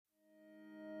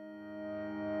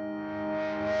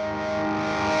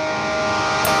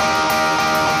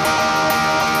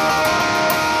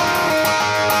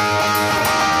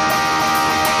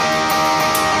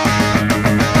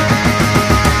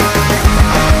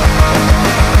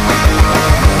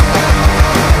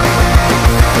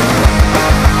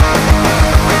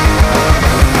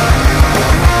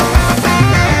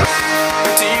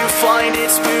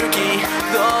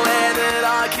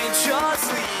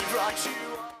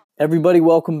Everybody,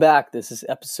 welcome back. This is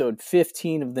episode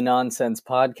 15 of the Nonsense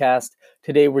Podcast.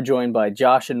 Today we're joined by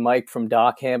Josh and Mike from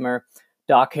Doc Hammer.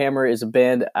 Doc Hammer is a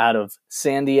band out of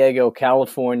San Diego,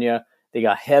 California. They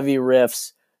got heavy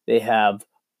riffs. They have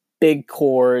big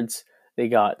chords. They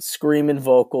got screaming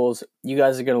vocals. You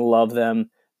guys are going to love them.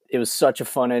 It was such a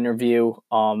fun interview.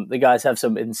 The guys have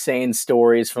some insane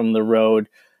stories from the road.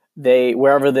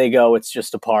 Wherever they go, it's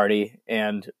just a party,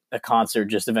 and a concert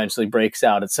just eventually breaks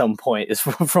out at some point, is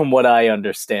from what I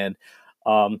understand.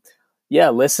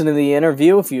 Listen to the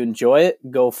interview. If you enjoy it,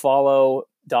 go follow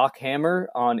Doc Hammer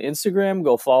on Instagram,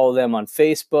 go follow them on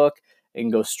Facebook,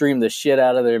 and go stream the shit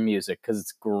out of their music because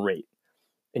it's great.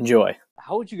 Enjoy.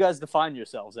 How would you guys define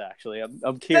yourselves, actually?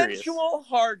 I'm curious. Sensual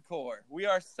hardcore. We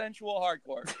are sensual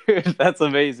hardcore. Dude, that's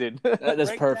amazing. That is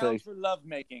perfect. For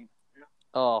lovemaking.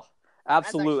 Oh,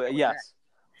 absolutely, yes.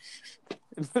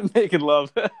 Making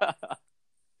love.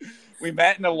 We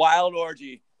met in a wild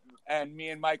orgy, and me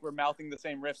and Mike were mouthing the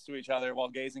same riffs to each other while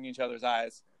gazing each other's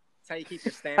eyes. That's how you keep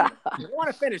your stamina. You don't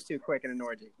want to finish too quick in an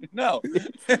orgy. No.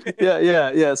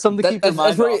 Yeah. Something to keep your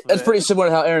mind off. That's pretty similar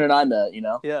to how Aaron and I met, you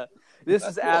know? Yeah. This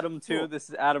is Adam, too. Cool. This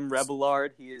is Adam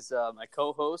Rebellard. He is my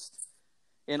co-host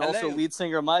and also lead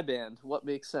singer of my band, What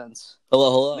Makes Sense.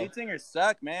 Hello. Lead singers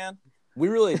suck, man. We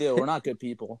really do. We're not good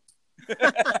people.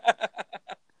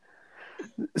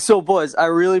 So, boys, I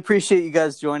really appreciate you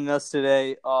guys joining us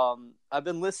today. I've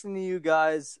been listening to you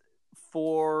guys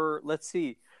for,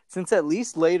 since at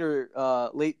least late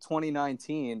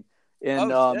 2019.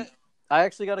 And I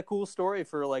actually got a cool story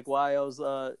for why I was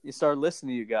you started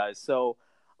listening to you guys. So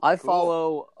I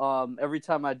follow Every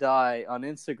Time I Die on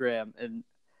Instagram, and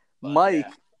Mike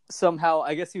somehow,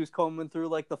 I guess he was combing through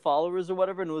the followers or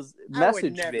whatever, and was messaged me. I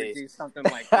would never do something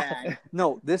like that.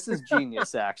 No, this is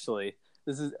genius. Actually,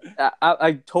 this is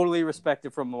I totally respect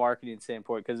it from a marketing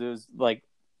standpoint, because it was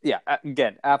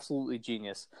again, absolutely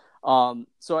genius.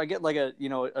 So I get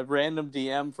a random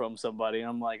DM from somebody, and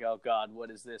I'm like, oh God, what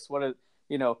is this?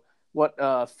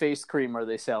 What face cream are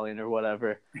they selling or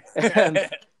whatever?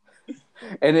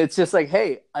 And it's just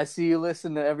hey, I see you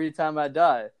listen to Every Time I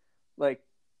Die.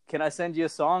 Can I send you a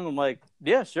song? I'm like,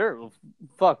 yeah, sure.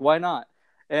 Fuck, why not?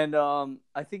 And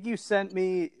I think you sent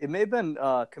me, it may have been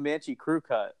Comanche Crew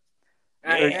Cut.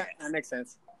 Yeah, that makes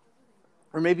sense.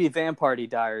 Or maybe Van Party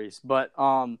Diaries. But,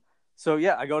 so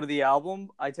yeah, I go to the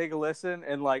album, I take a listen,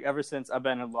 and ever since I've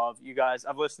been in love. You guys,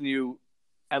 I've listened to you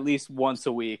at least once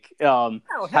a week.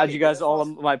 Had you guys all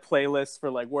on my playlists for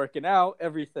working out,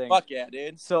 everything. Fuck yeah,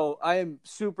 dude. So I am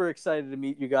super excited to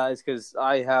meet you guys, because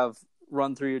I have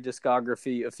run through your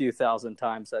discography a few thousand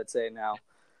times, I'd say now.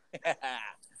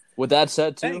 With that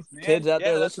said, too, thanks, kids out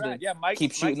there listening, right. Yeah,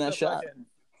 keep shooting that shot.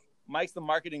 Mike's the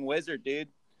marketing wizard, dude.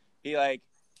 He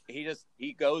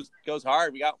goes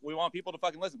hard. We want people to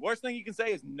fucking listen. Worst thing you can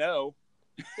say is no.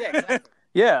 Yeah, exactly.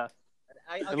 Yeah.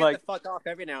 I'll get the fuck off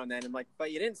every now and then. I'm like,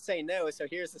 but you didn't say no, so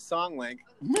here's the song link.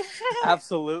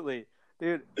 Absolutely,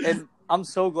 dude. And I'm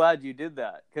so glad you did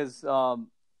that, because I'm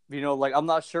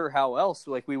not sure how else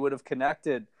we would have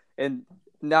connected. And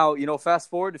now, fast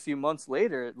forward a few months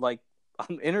later,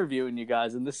 I'm interviewing you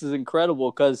guys, and this is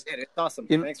incredible, because it's awesome.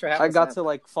 Thanks for having us. I got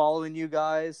to following you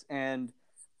guys, and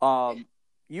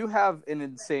you have an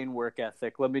insane work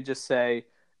ethic. Let me just say,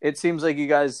 it seems like you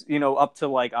guys, up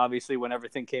to obviously when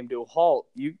everything came to a halt,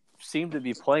 you seem to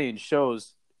be playing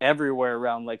shows everywhere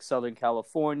around Southern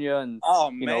California and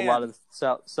a lot of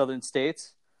southern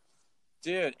states.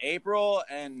 Dude, April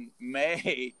and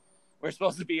May were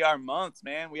supposed to be our months,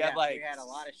 man. We had we had a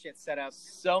lot of shit set up.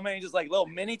 So many just little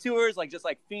mini tours, just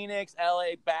Phoenix,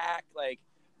 LA back,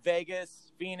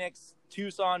 Vegas, Phoenix,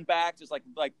 Tucson back, just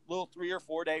little 3 or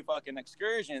 4 day fucking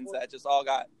excursions that just all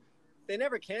got. They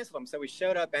never canceled them, so we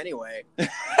showed up anyway.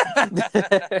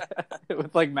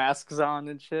 With masks on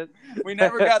and shit. We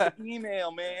never got the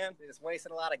email, man. They just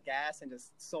wasted a lot of gas and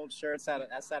just sold shirts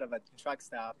outside of a truck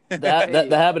stop. That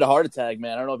happened to Heart Attack,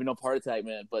 man. I don't know if you know Heart Attack,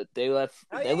 man, but they left.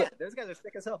 Those guys are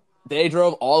sick as hell. They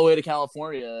drove all the way to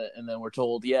California, and then we're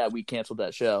told, we canceled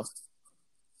that show.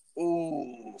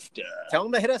 Ooh. Tell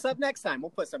them to hit us up next time.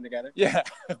 We'll put something together. Yeah,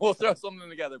 we'll throw something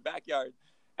together. Backyard.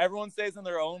 Everyone stays in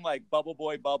their own bubble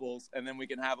boy bubbles, and then we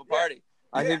can have a party.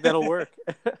 I think that'll work.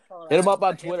 Hit him up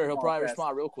on Twitter. He'll probably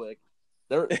respond real quick.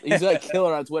 He's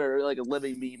killer on Twitter. They're a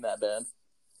living meme, that band.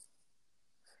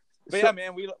 But yeah,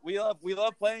 man, we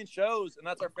love playing shows, and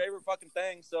that's our favorite fucking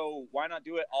thing. So why not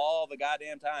do it all the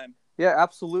goddamn time? Yeah,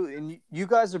 absolutely. And you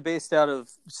guys are based out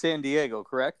of San Diego,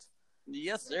 correct?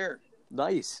 Yes, sir.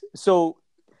 Nice. So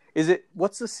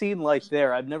what's the scene like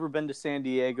there? I've never been to San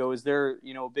Diego. Is there,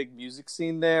 a big music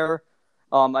scene there?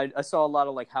 I saw a lot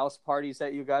of like house parties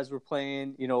that you guys were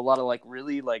playing. You know, a lot of like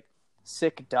really like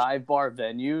sick dive bar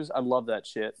venues. I love that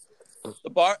shit. The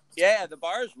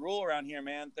bars rule around here,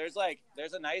 man. There's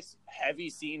a nice heavy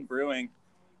scene brewing.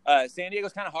 San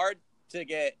Diego's kind of hard to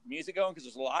get music going because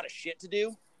there's a lot of shit to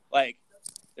do. Like,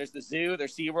 there's the zoo,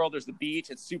 there's SeaWorld, there's the beach.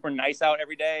 It's super nice out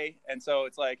every day. And so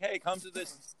it's like, hey, come to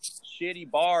this shitty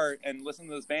bar and listen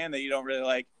to this band that you don't really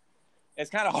like. It's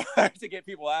kind of hard to get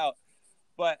people out.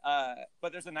 But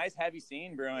there's a nice heavy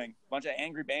scene brewing. A bunch of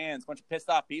angry bands, a bunch of pissed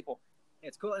off people.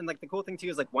 It's cool. And, like, the cool thing, too,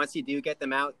 is, like, once you do get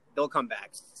them out, they'll come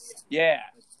back. Yeah.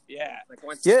 Like,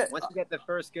 once you get the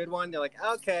first good one, they're like,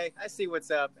 okay, I see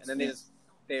what's up. And then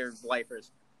they're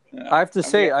lifers. I have to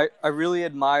say, I really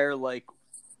admire, like,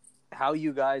 how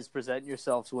you guys present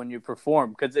yourselves when you perform,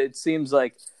 because it seems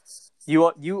like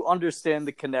you understand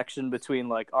the connection between,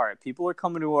 like, all right, people are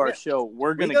coming to our show,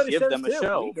 we're going to give them a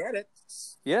show. We get it.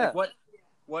 Yeah. Like,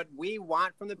 what we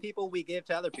want from the people, we give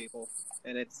to other people,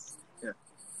 and it's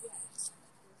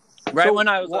Right so, when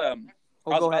I was go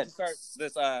about ahead. to start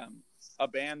this a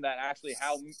band that actually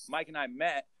how Mike and I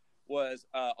met was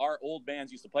our old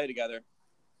bands used to play together,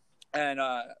 and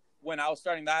when I was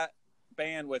starting that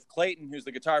band with Clayton, who's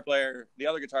the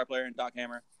other guitar player in Doc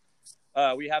Hammer,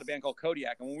 we had a band called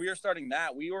Kodiak, and when we were starting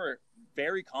that, we were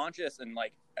very conscious and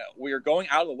like we were going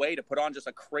out of the way to put on just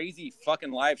a crazy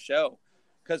fucking live show,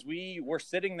 because we were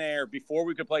sitting there before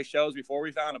we could play shows, before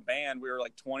we found a band. We were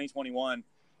like 20, 21, and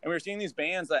we were seeing these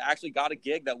bands that actually got a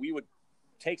gig that we would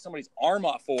take somebody's arm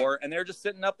off for, and they're just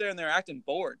sitting up there and they're acting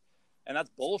bored. And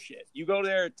that's bullshit. You go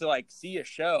there to like see a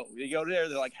show. You go there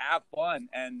to like have fun.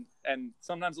 And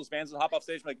sometimes those bands will hop off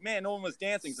stage and be like, man, no one was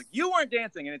dancing. It's like, you weren't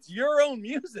dancing, and it's your own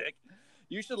music.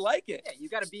 You should like it. Yeah, you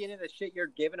got to be into the shit you're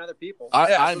giving other people.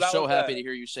 I'm so happy to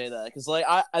hear you say that, because like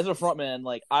as a frontman,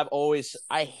 like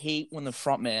I hate when the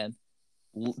frontman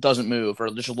doesn't move or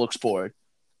just looks bored.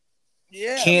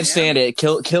 Yeah, can't stand it.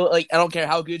 Kill. Like, I don't care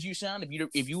how good you sound.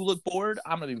 If you look bored,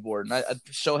 I'm gonna be bored. And I'm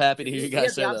so happy to hear you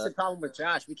guys say that. We have the opposite problem with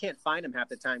Josh. We can't find him half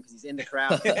the time because he's in the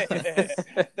crowd.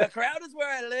 The crowd is where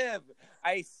I live.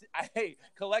 I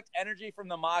collect energy from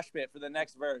the mosh pit for the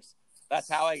next verse. That's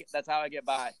how I get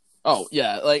by. Oh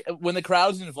yeah, like when the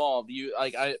crowd's involved, you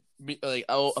I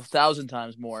 1,000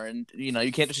 times more, and you know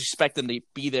you can't just expect them to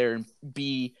be there and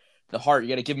be the heart. You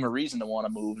got to give them a reason to want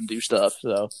to move and do stuff.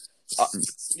 So.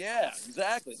 Yeah,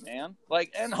 exactly, man.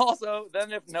 Like, and also,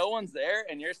 then if no one's there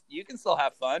and you can still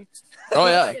have fun. Oh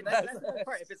yeah, that's the whole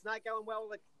part. If it's not going well,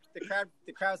 like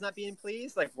the crowd's not being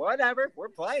pleased, like whatever, we're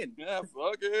playing. Yeah,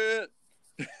 fuck it.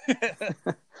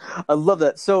 I love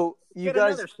that. So you Get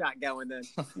guys, another shot going then.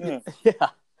 yeah.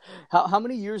 How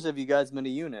many years have you guys been a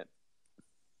unit?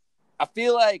 I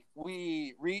feel like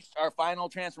we reached our final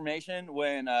transformation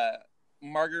when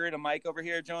Margaret and Mike over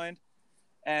here joined.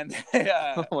 And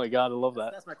oh my god, I love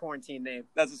that. That's my quarantine name.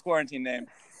 That's his quarantine name.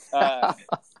 But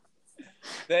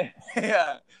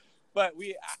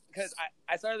because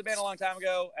I started the band a long time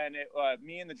ago, and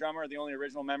me and the drummer are the only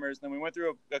original members. Then we went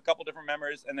through a couple different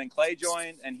members, and then Clay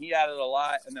joined, and he added a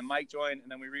lot, and then Mike joined, and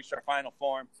then we reached our final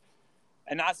form.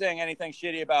 And not saying anything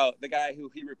shitty about the guy who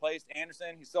he replaced,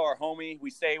 Anderson. He's still our homie. We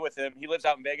stay with him. He lives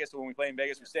out in Vegas, so when we play in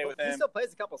Vegas, we stay with him. He still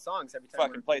plays a couple songs every time.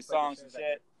 Fucking plays songs and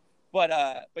shit. But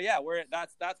yeah,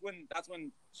 that's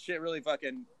when shit really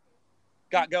fucking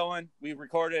got going. We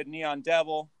recorded Neon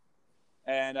Devil,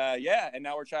 and and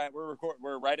now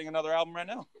we're writing another album right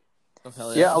now.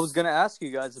 Oh, yeah, I was gonna ask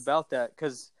you guys about that,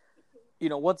 because you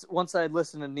know once I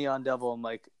listened to Neon Devil, I'm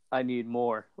like, I need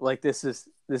more. Like this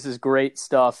is great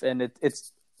stuff, and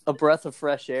it's a breath of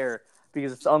fresh air,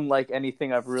 because it's unlike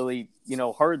anything I've really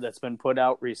heard that's been put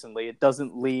out recently. It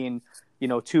doesn't lean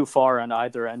too far on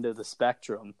either end of the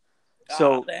spectrum.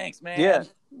 So thanks, man. Yeah,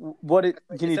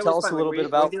 can you tell us a little bit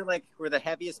about? We're the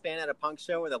heaviest band at a punk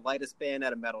show, or the lightest band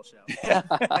at a metal show.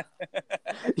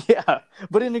 Yeah,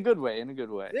 but in a good way.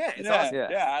 Yeah, it's awesome.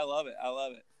 Yeah, I love it.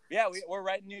 Yeah, we're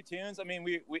writing new tunes. I mean,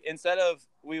 we instead of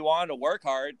we wanted to work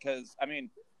hard, because I mean,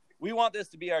 we want this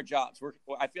to be our jobs.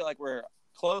 I feel like we're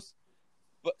close,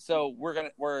 but so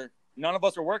we're none of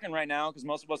us are working right now because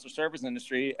most of us are service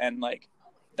industry, and like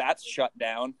that's shut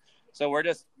down. So we're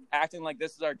just acting like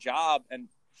this is our job and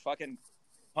fucking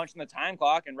punching the time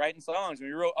clock and writing songs. We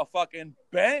wrote a fucking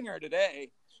banger today.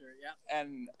 Sure, yeah.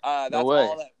 And that's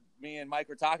all that me and Mike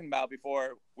were talking about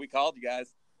before we called you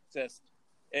guys.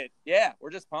 We're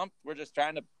just pumped. We're just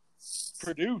trying to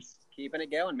produce. Keeping it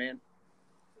going, man.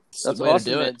 That's awesome. To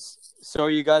do it. So are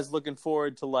you guys looking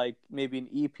forward to like maybe an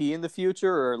EP in the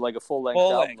future, or like a full-length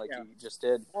album like you just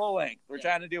did? Full length. We're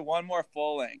trying to do one more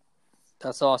full length.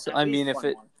 That's awesome. I mean, if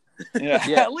it... Yeah,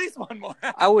 at least one more.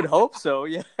 I would hope so.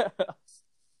 Yeah.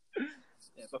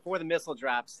 before the missile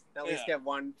drops. At least get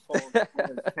one full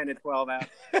 10 to 12 out.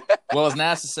 Well, as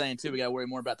NASA's saying too, we got to worry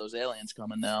more about those aliens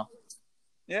coming now.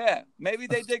 Yeah, maybe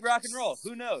they dig rock and roll.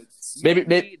 Who knows?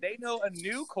 Maybe they know a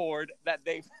new chord that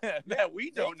that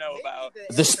we don't know about.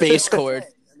 The space chord.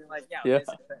 And they're like,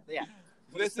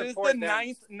 This is the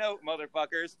ninth note,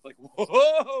 motherfuckers. Like,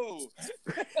 whoa.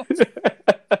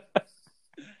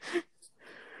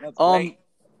 That's great.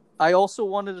 I also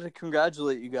wanted to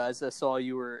congratulate you guys. I saw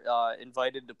you were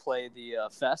invited to play the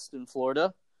Fest in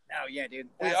Florida. Oh yeah, dude,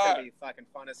 that's gonna be fucking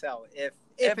fun as hell. If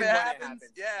it happens,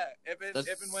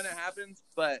 if and when it happens.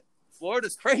 But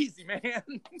Florida's crazy, man.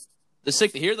 It's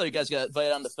sick to hear that you guys got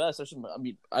invited on the Fest.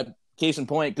 Case in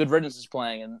point, Good Riddance is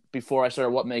playing, and before I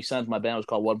started What Makes Sense, my band was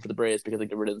called One for the Braves because of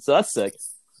Good Riddance. So that's sick.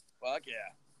 Fuck yeah.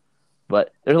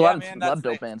 But there's a lot of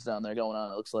dope bands down there going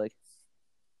on. It looks like.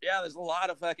 Yeah, there's a lot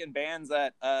of fucking bands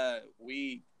that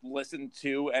we listen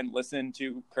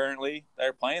to currently that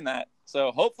are playing that.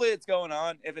 So hopefully it's going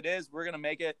on. If it is, we're gonna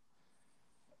make it.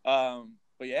 But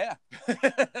yeah,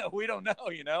 we don't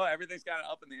know. Everything's kind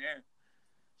of up in the air.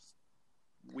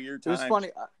 Weird times. It was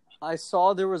funny. I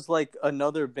saw there was like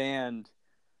another band.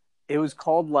 It was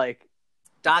called like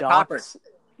Doc Hopper.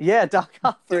 Yeah, Doc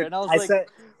Hopper. Dude, and I was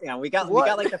we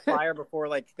got like the flyer before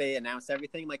like they announced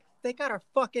everything. Like they got our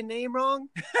fucking name wrong.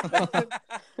 And I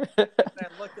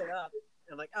looked it up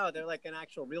and like, oh, they're like an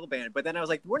actual real band. But then I was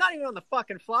like, we're not even on the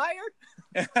fucking flyer.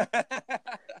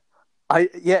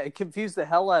 It confused the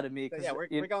hell out of me. So,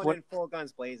 we're going in full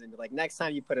guns blazing. Like next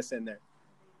time you put us in there.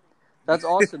 That's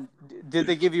awesome. Did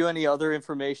they give you any other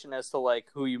information as to like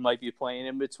who you might be playing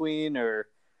in between, or?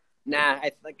 Nah,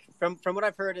 from what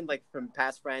I've heard and like from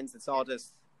past friends, it's all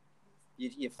just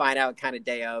you find out kind of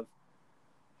day of.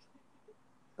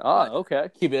 Oh, okay.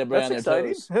 Keep it on their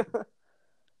toes.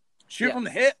 Shoot from the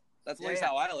hip. That's at least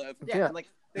how I live. Yeah. And like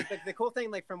the cool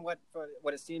thing, like from what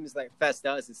it seems like Fest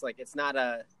does, it's like it's not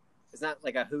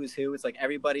like a who's who. It's like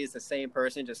everybody's the same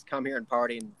person. Just come here and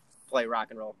party and play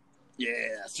rock and roll. Yeah,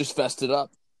 it's just fested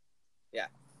up. Yeah,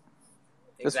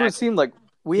 exactly. That's what it seemed like.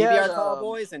 We PBR had tall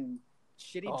boys and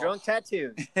shitty drunk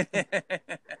tattoos.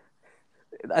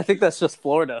 I think that's just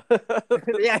Florida.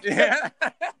 Yeah.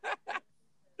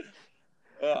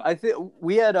 I think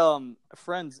we had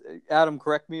friends. Adam,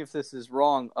 correct me if this is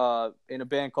wrong. In a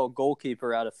band called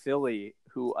Goalkeeper out of Philly,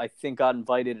 who I think got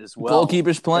invited as well.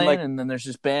 Goalkeeper's playing, and then there's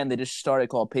this band they just started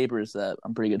called Papers that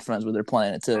I'm pretty good friends with. They're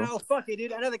playing it too. Oh fuck it,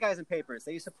 dude! I know the guys in Papers.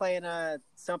 They used to play in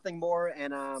Something More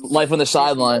and Life on the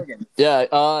Sideline. Yeah,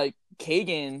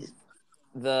 Kagan.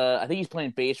 I think he's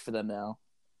playing bass for them now.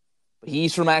 But he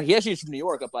actually is from New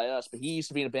York, up by us. But he used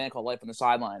to be in a band called Life on the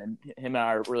Sideline, and him and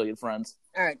I are really good friends.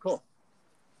 All right, cool.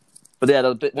 But yeah,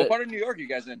 what part of New York are you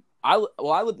guys in?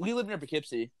 We live near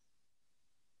Poughkeepsie.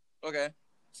 Okay.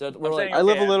 So I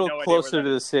live a little closer to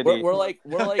the city. We're like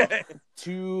an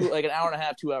hour and a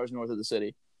half, 2 hours north of the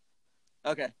city.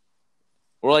 Okay.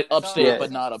 We're like upstate,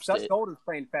 but not upstate. Such Gold is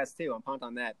playing Fest too. I'm pumped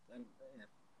on that. Yeah.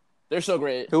 They're so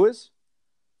great. Who is?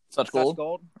 Such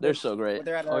Gold. They're so great.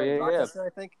 They're at Rochester, I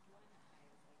think.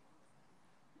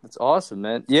 That's awesome,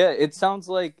 man. Yeah, it sounds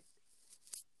like,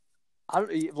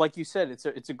 like you said,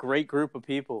 it's a great group of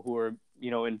people who are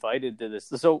invited to this.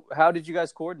 So how did you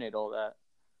guys coordinate all that?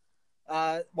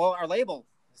 Well, our label.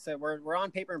 So we're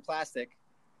on Paper and Plastic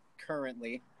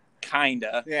currently.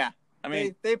 Kinda. Yeah. I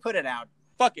mean, they put it out.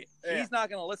 Fuck it. Yeah. He's not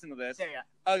gonna listen to this. Yeah.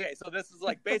 Okay, so this is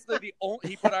like basically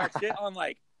he put our shit on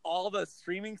like all the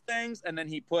streaming things, and then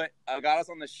he got us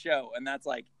on the show, and that's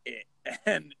like it.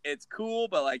 And it's cool,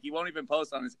 but like he won't even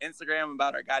post on his Instagram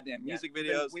about our goddamn music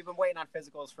videos. We've been waiting on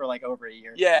physicals for like over a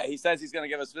year. Yeah, he says he's gonna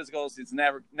give us physicals. It's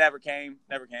never came.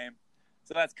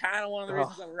 So that's kind of one of the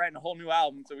reasons that we're writing a whole new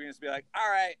album. So we can just be like, all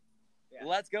right,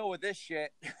 let's go with this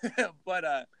shit.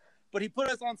 But he put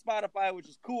us on Spotify, which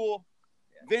is cool.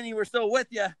 Yeah. Vinny, we're still with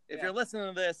you. If you're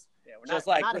listening to this, we're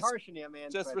not harshing you,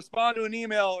 man. Just respond to an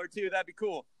email or two. That'd be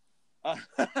cool.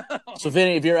 So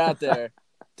Vinny, if you're out there,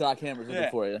 Doc Hammer's looking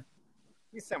for you.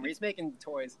 He's making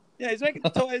toys. Yeah, he's making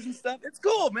toys and stuff. It's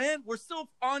cool, man. We're still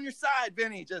on your side,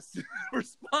 Vinny. Just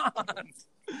respond.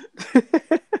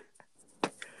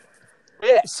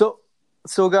 Yeah. So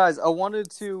guys, I wanted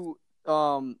to,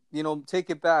 take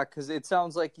it back because it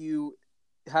sounds like you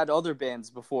had other bands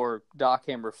before Doc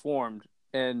Hammer formed,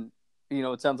 and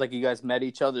it sounds like you guys met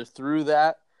each other through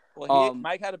that. Well,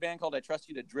 Mike had a band called "I Trust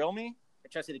You to Drill Me." I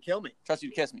trust you to kill me. Trust you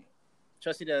to kiss me.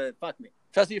 Trust you to fuck me.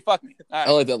 Trust you to fuck me. All right.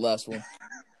 I like that last one.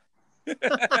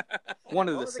 One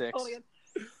of the six.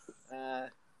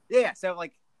 Yeah. So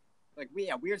like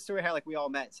weird story how like we all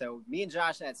met. So me and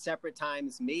Josh at separate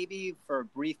times, maybe for a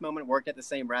brief moment, worked at the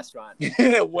same restaurant.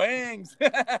 Wings.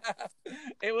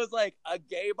 It was like a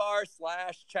gay bar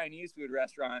 / Chinese food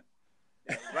restaurant.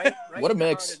 Right What a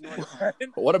mix.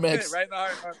 What a mix. Right in the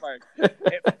heart of North Park.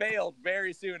 It failed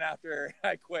very soon after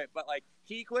I quit, but like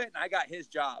he quit and I got his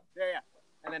job. Yeah.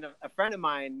 And then a friend of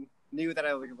mine knew that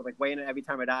I would like weigh in at Every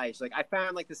Time I Die. She's like, I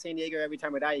found like the San Diego Every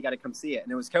Time I Die. You got to come see it.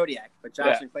 And it was Kodiak, but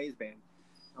Josh and Clay's band.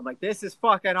 I'm like, this is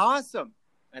fucking awesome.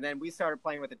 And then we started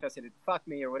playing with it. Just said, fuck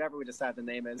me or whatever we decide the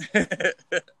name is.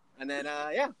 And then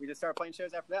we just started playing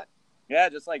shows after that. Yeah,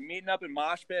 just like meeting up in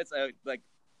mosh pits.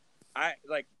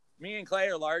 Me and Clay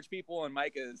are large people, and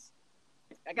Mike is.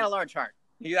 I got a large heart.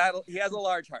 He has a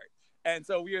large heart, and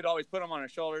so we would always put him on our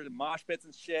shoulders and mosh pits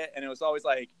and shit. And it was always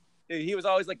like he was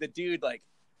always like the dude like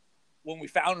when we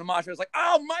found him in mosh pit, it was like,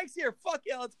 oh, Mike's here, fuck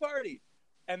yeah, let's party.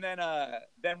 And then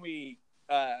we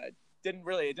it didn't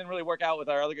really work out with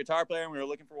our other guitar player, and we were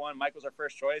looking for one. Mike was our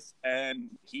first choice,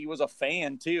 and he was a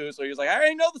fan too, so he was like, I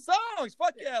already know the songs,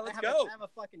 fuck yeah, let's go. I have a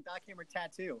fucking Doc Hammer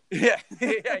tattoo. Yeah,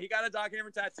 he got a Doc Hammer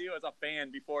tattoo as a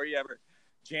fan before he ever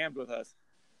jammed with us.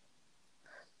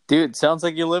 Dude, sounds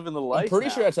like you're living the life. I'm pretty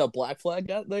now. sure that's how Black Flag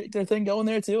got their thing going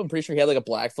there too. I'm pretty sure he had like a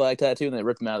Black Flag tattoo, and they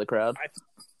ripped him out of the crowd.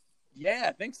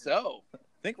 I think so. I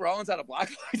think Rollins had a Black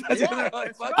Flag tattoo. Yeah,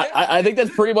 like, right. I think that's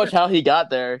pretty much how he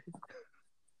got there.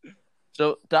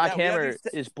 So Doc Hammer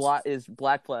is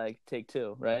Black Flag take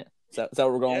 2, right? Is that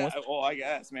what we're going with? Oh, I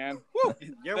guess, man.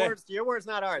 Your words,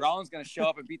 not ours. Rollins gonna show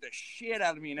up and beat the shit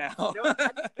out of me now.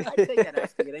 I'd take that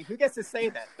ass beating. Who gets to say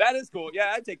that? That is cool.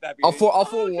 Yeah, I'd take that beating. I'll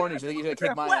forewarn you. I think he's gonna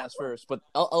kick my ass first, but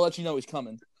I'll let you know he's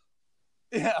coming.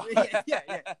 Yeah. Yeah.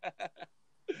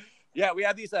 Yeah, we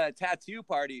have these tattoo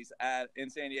parties in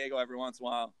San Diego every once in a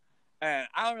while, and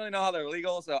I don't really know how they're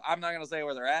legal, so I'm not gonna say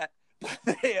where they're at.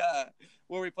 But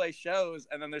where we play shows,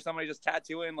 and then there's somebody just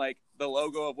tattooing like the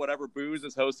logo of whatever booze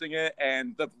is hosting it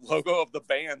and the logo of the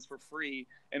bands for free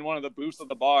in one of the booths of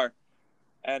the bar.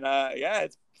 And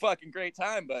it's fucking great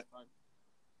time, but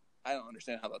I don't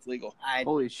understand how that's legal.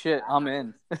 Holy shit, I'm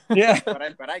in. Yeah,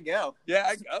 but I go. Yeah,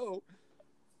 I go.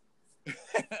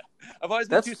 I've always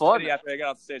been That's too fun. sweaty after I get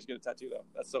off the stage to get a tattoo, though.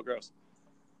 That's so gross.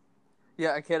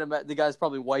 Yeah, I can't imagine. The guy's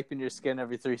probably wiping your skin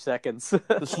every 3 seconds.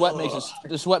 The sweat makes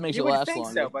You it would last think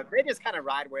longer. so, but they just kind of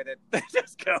ride with it. They're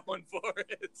just going for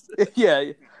it.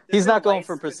 Yeah, he's not going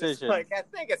for It's just precision. like, I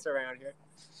think it's around here.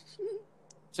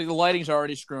 So the lighting's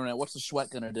already screwing it. What's the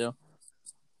sweat gonna do?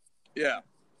 Yeah,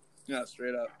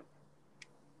 straight up.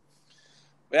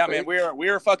 Yeah, man,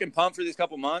 we were fucking pumped for these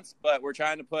couple months, but we're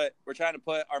trying to put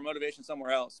our motivation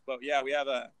somewhere else. But yeah, we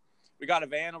got a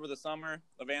van over the summer.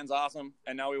 The van's awesome,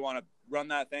 and now we want to run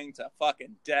that thing to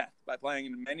fucking death by playing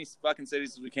in as many fucking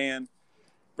cities as we can.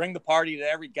 Bring the party to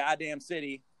every goddamn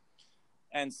city,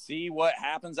 and see what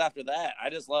happens after that. I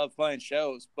just love playing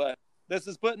shows, but this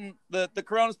is putting the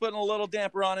Corona's putting a little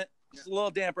damper on it, just a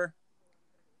little damper.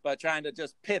 But trying to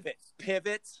just pivot,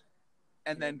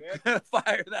 and then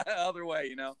fire that other way,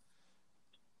 you know.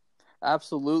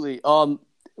 Absolutely.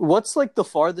 What's like the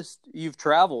farthest you've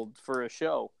traveled for a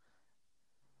show?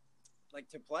 Like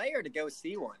to play or to go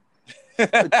see one?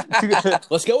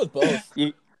 Let's go with both.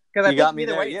 You Because got me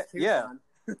there. Yeah.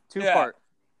 Two-part.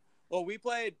 Well,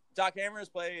 Doc Hammer has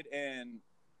played in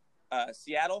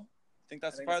Seattle. I think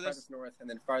that's the farthest. North, and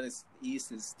then farthest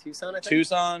east is Tucson, I think.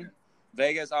 Tucson,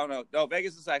 Vegas. I don't know. No,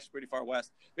 Vegas is actually pretty far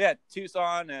west. Yeah,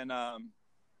 Tucson and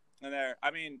there.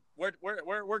 I mean, we're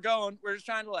going. We're just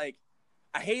trying to like.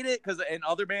 I hate it because in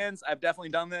other bands I've definitely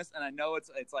done this, and I know it's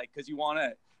like because you want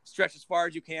to stretch as far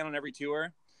as you can on every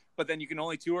tour, but then you can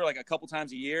only tour like a couple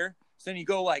times a year. So then you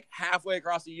go like halfway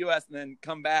across the U.S. and then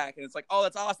come back, and it's like, oh,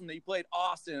 that's awesome that you played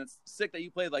Austin. It's sick that you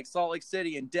played like Salt Lake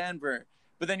City and Denver.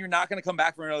 But then you're not going to come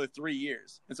back for another 3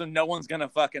 years. And so no one's going to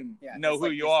fucking know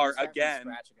who you are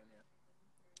again.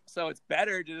 So it's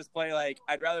better to just play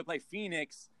I'd rather play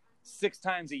Phoenix 6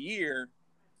 times a year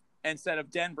instead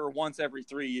of Denver once every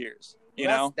 3 years. You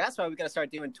know? That's why we got to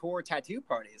start doing tour tattoo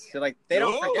parties. So they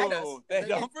don't forget us. They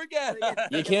don't forget us.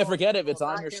 You can't forget it if it's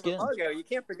on your skin. Logo. You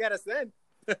can't forget us then.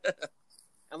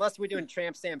 Unless we're doing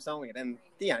tramp stamps only, then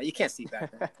you can't see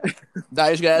back then. Nah,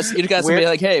 you just got somebody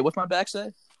like, hey, what's my back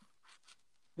say?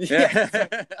 Yeah.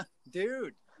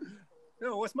 Dude.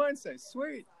 No, what's mine say?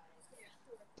 Sweet.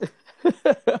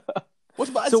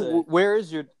 What's mine say? So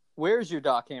where's your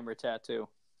Doc Hammer tattoo?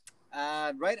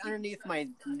 Right underneath my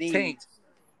knee. Taint.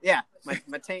 Yeah, my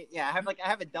taint. Yeah, I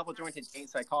have a double jointed taint,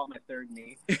 so I call it my third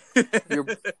knee.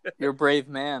 You're a brave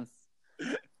man.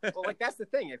 Well, that's the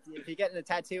thing. If you get in a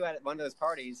tattoo at one of those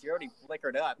parties, you're already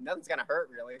flickered up. Nothing's gonna hurt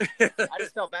really. I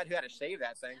just felt bad who had to shave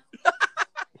that thing.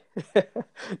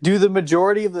 Do the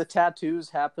majority of the tattoos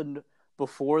happen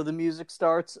before the music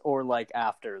starts or like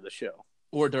after the show?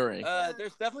 Or during?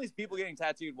 There's definitely people getting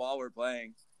tattooed while we're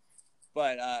playing,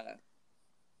 but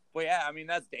yeah, I mean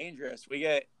that's dangerous. We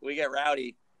get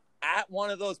rowdy. At one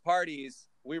of those parties,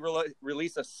 we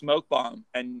released a smoke bomb,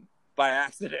 and by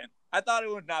accident, I thought it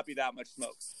would not be that much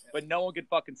smoke, but no one could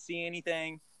fucking see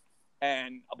anything,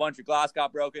 and a bunch of glass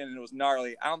got broken, and it was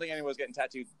gnarly. I don't think anyone was getting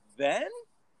tattooed then,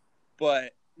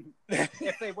 but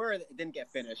if they were, it didn't get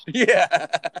finished. Yeah.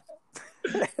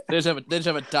 They just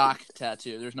have a Doc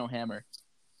tattoo. There's no hammer.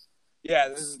 Yeah,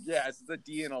 it's a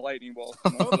D and a lightning bolt.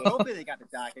 Hopefully they got the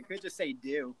Doc. It could just say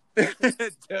 "do."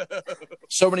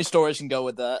 So many stories can go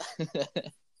with that.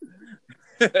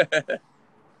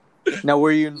 Now,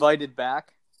 were you invited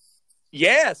back?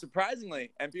 Yeah,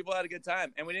 surprisingly, and people had a good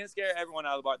time, and we didn't scare everyone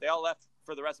out of the bar. They all left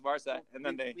for the rest of our set, and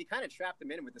then we kind of trapped them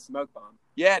in with the smoke bomb.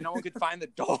 Yeah, no one could find the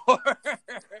door.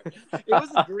 It was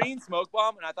a green smoke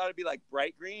bomb, and I thought it'd be like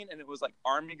bright green, and it was like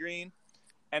army green.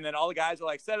 And then all the guys were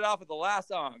like, set it off with the last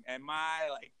song. And my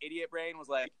like idiot brain was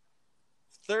like,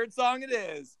 third song it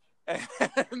is. And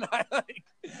I like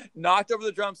knocked over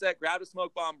the drum set, grabbed a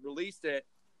smoke bomb, released it.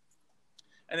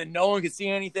 And then no one could see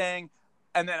anything.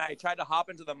 And then I tried to hop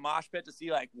into the mosh pit to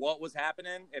see like what was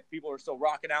happening, if people were still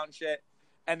rocking out and shit.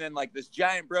 And then like this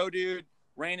giant bro dude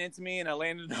ran into me and I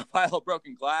landed in a pile of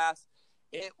broken glass.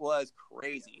 It was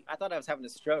crazy. I thought I was having a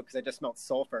stroke because I just smelled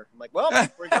sulfar. I'm like, well,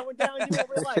 we're going down to what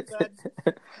we're like, bud.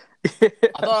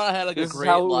 I thought I had like a great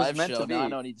live show. Now I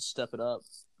don't need to step it up.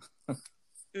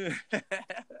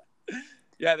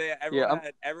 Yeah,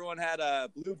 everyone had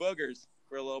blue boogers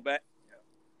for a little bit.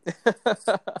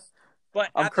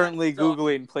 But I'm currently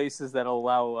Googling places that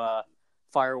allow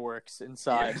fireworks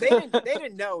inside. Yeah, they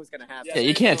didn't know it was going to happen. Yeah,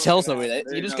 you can't tell somebody.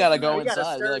 You just got to go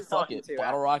inside. You're like, fuck it.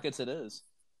 Bottle rockets it is.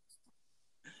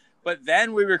 But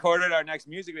then we recorded our next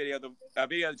music video. The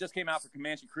video that just came out for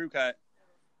Comanche Crew Cut.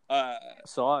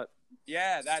 Saw it.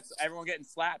 Yeah, that's everyone getting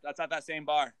slapped. That's at that same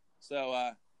bar.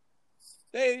 So,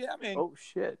 oh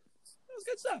shit, it was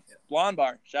good stuff. Blonde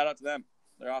Bar, shout out to them.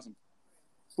 They're awesome.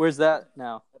 Where's that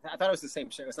now? I thought it was the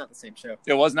same show. It's not the same show.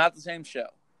 It was not the same show.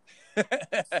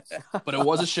 But it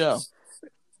was a show.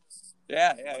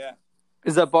 Yeah.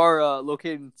 Is that bar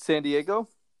located in San Diego?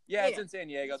 Yeah, it's in San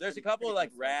Diego. There's a couple of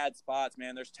like rad spots,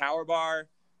 man. There's Tower Bar.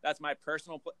 That's my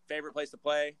personal favorite place to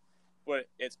play, but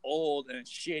it's old and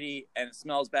it's shitty and it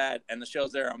smells bad. And the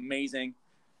shows there are amazing.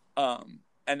 And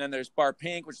then there's Bar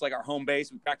Pink, which is like our home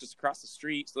base. We practice across the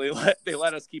street, so they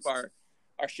let us keep our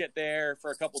shit there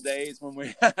for a couple days when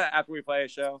we after we play a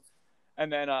show.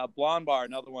 And then Blonde Bar,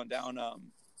 another one down.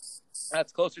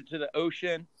 That's closer to the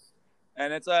ocean,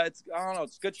 and it's I don't know,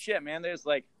 it's good shit, man. There's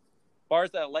like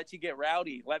bars that let you get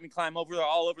rowdy. Let me climb all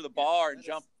over the bar and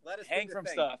jump, hang from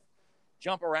stuff,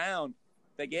 jump around.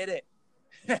 They get it.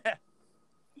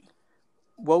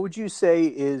 What would you say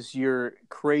is your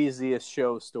craziest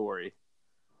show story?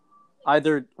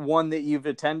 Either one that you've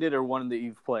attended or one that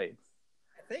you've played.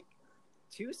 I think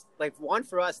one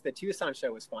for us, the Tucson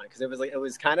show was fun because it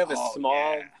was kind of a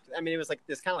small. Yeah. I mean, it was like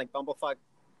this kind of like bumblefuck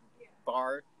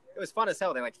bar. It was fun as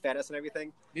hell. They like fed us and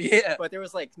everything. Yeah. But there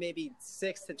was like maybe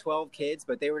 6 to 12 kids,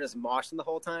 but they were just moshing the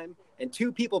whole time. And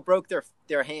 2 people broke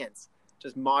their hands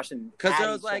just moshing. Because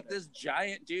there was like this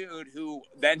giant dude who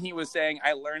then he was saying,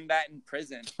 I learned that in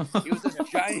prison. He was this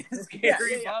giant,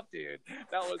 scary buff dude.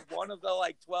 That was one of the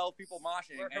like 12 people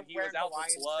moshing. And he was out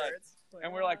with blood.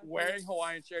 And we're like wearing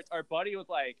Hawaiian shirts. Our buddy was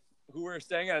like, who we were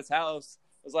staying at his house,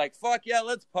 was like, fuck yeah,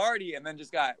 let's party. And then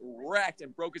just got wrecked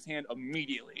and broke his hand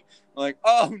immediately. We're like,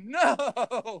 oh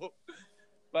no.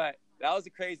 But that was a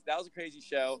crazy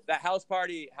show. That house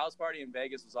party in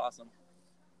Vegas was awesome.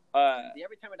 The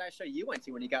Every Time I Die show you went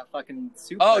to when you got fucking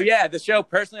super. Oh yeah, the show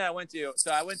personally I went to.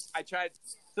 So I tried.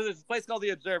 So there's a place called the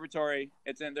Observatory.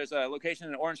 There's a location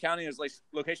in Orange County. There's a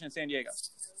location in San Diego.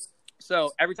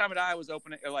 So Every Time I Die was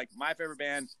opening, like my favorite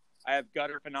band. I have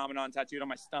Gutter Phenomenon tattooed on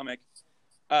my stomach.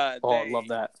 I love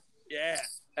that. Yeah.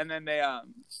 And then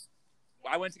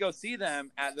I went to go see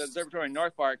them at the Observatory in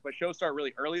North Park, but shows start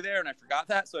really early there, and I forgot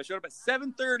that. So I showed up at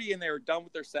 7:30, and they were done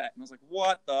with their set. And I was like,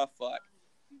 what the fuck?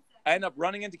 I ended up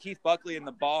running into Keith Buckley in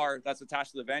the bar that's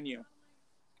attached to the venue.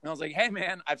 And I was like, hey,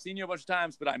 man, I've seen you a bunch of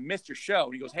times, but I missed your show.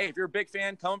 And he goes, hey, if you're a big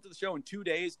fan, come up to the show in 2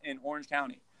 days in Orange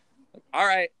County. Like, all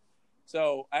right.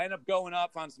 So I ended up going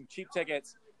up on some cheap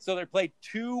tickets. So they played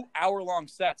 2-hour-long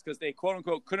sets because they,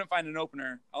 quote-unquote, couldn't find an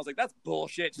opener. I was like, that's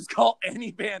bullshit. Just call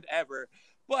any band ever.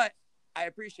 But I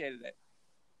appreciated it.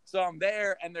 So I'm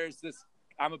there, and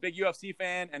I'm a big UFC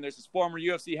fan, and there's this former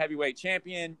UFC heavyweight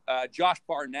champion, Josh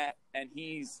Barnett, and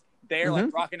he's there,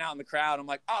 like, rocking out in the crowd. I'm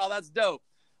like, oh, that's dope.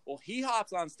 Well, he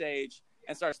hops on stage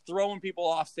and starts throwing people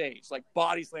off stage, like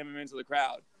body slamming them into the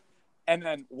crowd. And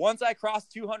then once I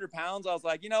crossed 200 pounds, I was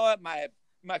like, you know what? My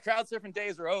crowd surfing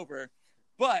days are over.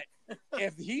 But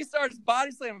if he starts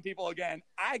body slamming people again,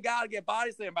 I got to get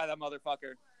body slammed by that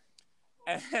motherfucker.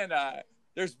 And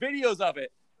there's videos of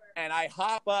it. And I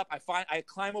hop up. I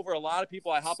climb over a lot of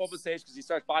people. I hop up the stage because he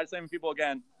starts body slamming people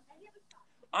again.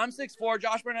 I'm 6'4".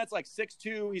 Josh Barnett's like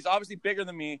 6'2". He's obviously bigger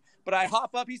than me. But I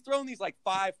hop up. He's throwing these like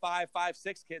 5'5",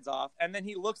 5'6" kids off. And then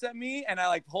he looks at me and I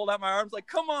like hold out my arms like,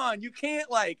 come on, you can't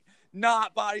like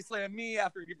not body slam me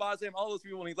after you body slam all those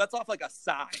people. And he lets off like a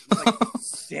sigh. He's like,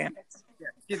 damn it. Yeah.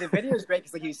 Dude, the video is great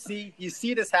because like you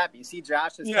see this happen. You see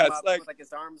Josh just Yeah, come it's up like- with like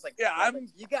his arms like, Yeah, like,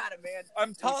 you got it, man.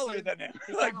 I'm taller see- than him.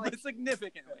 he Like, kinda, like-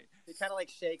 significantly. He kind of like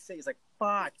shakes it. He's like,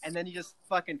 fuck. And then he just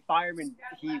fucking fireman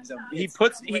heaves him. He It's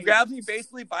he crazy. grabs me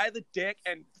basically by the dick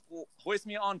and hoists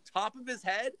me on top of his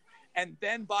head and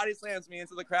then body slams me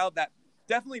into the crowd. That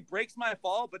definitely breaks my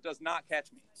fall, but does not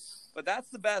catch me. But that's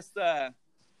the best.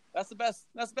 That's the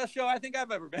best show I think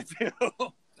I've ever been to.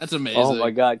 That's amazing. Oh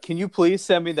my god! Can you please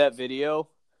send me that video?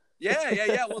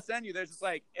 Yeah. We'll send you. There's just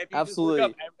like if you Absolutely.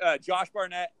 just look up Josh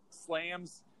Barnett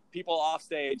slams people off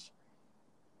stage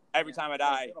every time I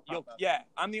die. it'll pop up. Yeah,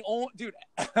 I'm the only dude.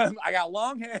 I got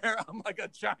long hair. I'm like a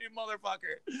giant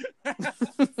motherfucker.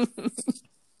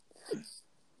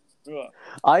 Ugh.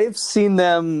 I've seen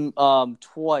them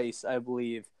twice, I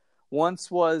believe. Once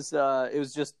was it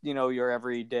was just your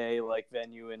everyday like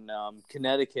venue in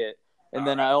Connecticut, and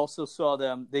then Alright. I also saw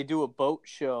them. They do a boat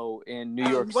show in New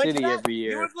York you went to City that? every You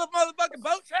year. went to the motherfucking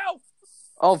boat show?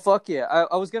 Oh fuck yeah!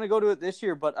 I was gonna go to it this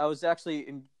year, but I was actually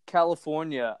in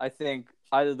California. I think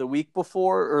either the week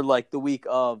before or like the week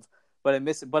of, but I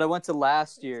missed it. But I went to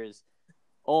last year's.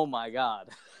 Oh my god!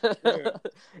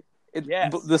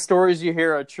 Yes. The stories you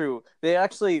hear are true. They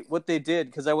actually what they did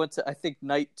because I went to I think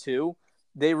night 2.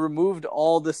 They removed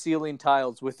all the ceiling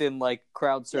tiles within like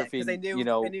crowd Yeah, surfing, they knew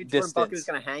Jordan distance. Buckley was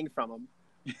gonna hang from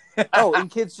him. Oh, and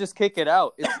kids just kick it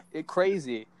out. It's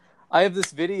crazy. I have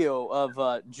this video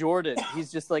of Jordan.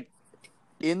 He's just like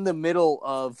in the middle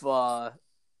of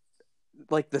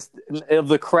like this of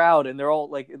the crowd, and they're all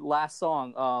like last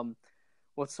song.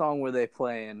 What song were they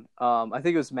playing? I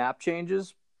think it was Map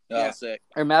Changes Oh, sick.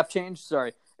 or Map Change.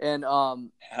 Sorry, and How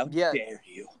Yeah. dare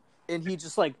you? and he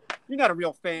just like You're not a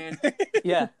real fan.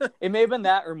 yeah, it may have been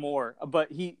that or more,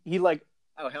 but he like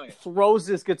Oh hell yeah. throws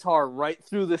his guitar right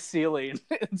through the ceiling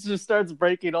and just starts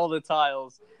breaking all the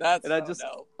tiles. That's And I so just-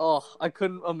 dope. Oh, I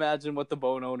couldn't imagine what the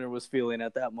Bone owner was feeling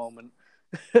at that moment.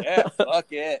 Yeah,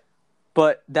 fuck it.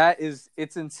 But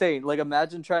it's insane. Like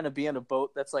imagine trying to be on a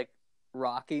boat that's like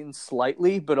rocking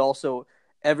slightly, but also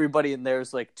everybody in there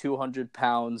is like 200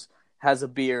 pounds, has a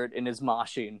beard, and is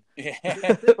moshing. Yeah.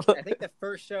 I think the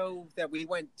first show that we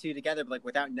went to together, like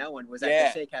without knowing, was at Yeah.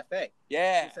 the Shea Cafe.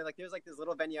 Yeah. So like there's like this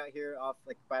little venue out here off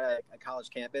like by a college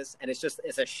campus, and it's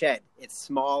a shed. It's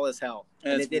small as hell.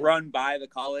 And they it's did, run by the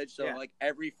college, so Yeah. like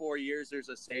every 4 years there's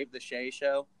a Save the Shea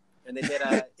show. and they did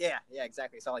yeah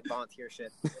exactly. It's all like volunteer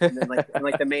shit. And then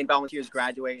like the main volunteers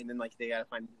graduate, and then like they gotta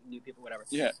find new people, whatever.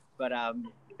 Yeah. But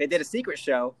they did a secret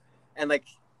show, and like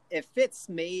it fits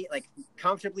me like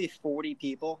comfortably 40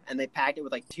 people, and they packed it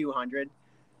with like 200,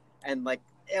 and like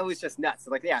it was just nuts.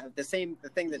 So, like yeah, the thing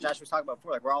that Josh was talking about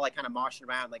before, like we're all like kind of moshing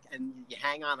around, like and you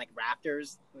hang on like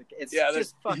rafters, like it's Yeah,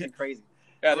 there's- just fucking crazy.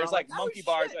 Yeah, We're there's all like like, oh, monkey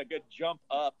bars shit. that could jump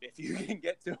up if you can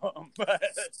get to them.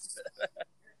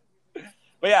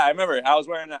 But yeah, I remember I was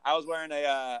wearing a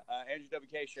Andrew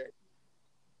WK shirt,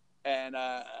 and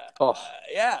Oh,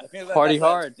 yeah, I think Party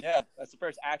hard. Yeah, that's the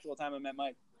first actual time I met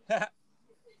Mike.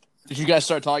 Did you guys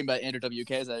start talking about Andrew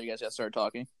WK? Is that how you guys got started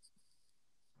talking?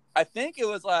 I think it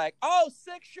was like, oh,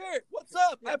 sick shirt. What's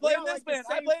up? Yeah, I play we in all this like the band.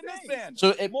 I same play in this thing. band. So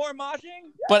it, More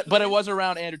moshing? but it was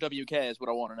around Andrew WK is what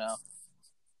I want to know.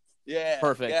 Yeah.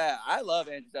 Perfect. Yeah, I love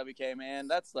Andrew WK, man.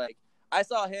 That's like, I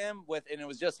saw him and it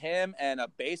was just him and a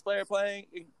bass player playing,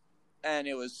 and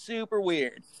it was super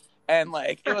weird. And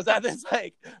like, it was at this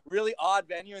like really odd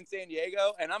venue in San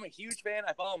Diego, and I'm a huge fan.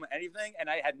 I follow him at anything, and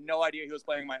I had no idea he was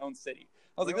playing in my own city.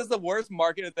 I was like, this is the worst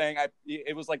marketed thing.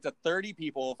 It was like to 30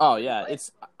 people. Oh yeah,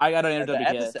 I got an Andrew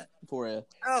At the WK Epicenter. for you.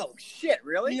 Oh shit,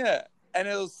 really? Yeah. And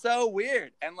it was so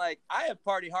weird. And like, I have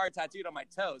Party Hard tattooed on my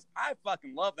toes. I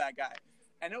fucking love that guy.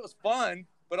 And it was fun,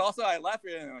 but also I left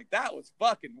it and like, that was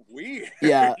fucking weird.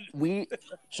 Yeah, me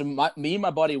and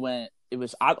my buddy went. It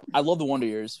was I love the Wonder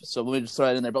Years, so let me just throw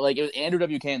that in there. But like it was Andrew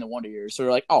WK and the Wonder Years, so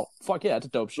we're like, oh fuck yeah, it's a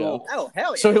dope show. Oh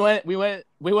hell yeah. So we went to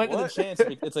the What? Chance.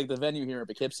 It's like the venue here in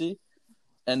Poughkeepsie,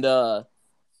 and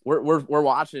we're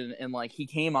watching, and like he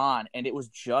came on, and it was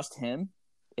just him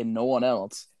and no one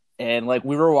else, and like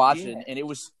we were watching, and it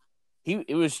was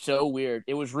so weird.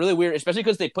 It was really weird, especially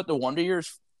because they put the Wonder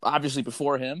Years obviously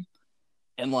before him,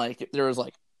 and like there was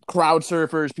like crowd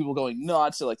surfers, people going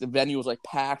nuts. So like the venue was like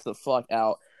packed the fuck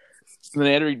out. And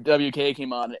then Andrew WK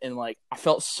came on, and like I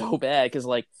felt so bad because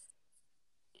like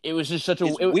it was just such a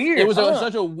weird. It was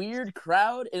such a weird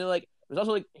crowd, and like it was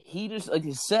also like he just like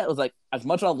his set was like as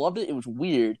much as I loved it, it was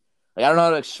weird. Like I don't know how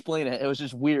to explain it. It was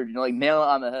just weird, like nail it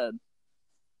on the head.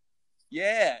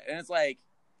 Yeah, and it's like,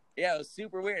 yeah, it was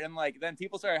super weird. And like then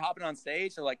people started hopping on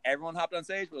stage, so like everyone hopped on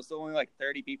stage, but it was still only like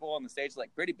 30 people on the stage,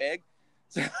 like pretty big.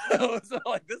 So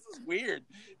like this is weird.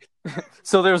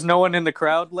 So there was no one in the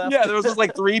crowd left? Yeah, there was just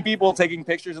like 3 people taking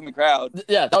pictures in the crowd.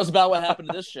 Yeah, that was about what happened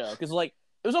to this show. Because like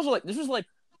it was also like this was like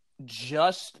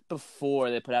just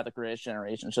before they put out the Greatest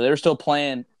Generation, so they were still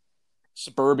playing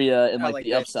Suburbia and like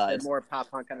the Upsides, more pop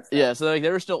punk kind of stuff. Yeah, so like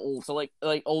they were still old, so like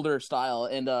older style,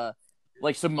 and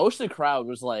like so most of the crowd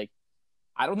was like,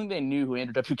 I don't think they knew who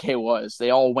Andrew WK was. They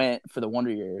all went for the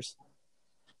Wonder Years.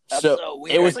 That's so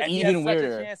weird. It was and even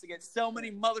weirder. Such a chance to get so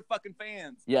many motherfucking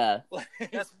fans. Yeah,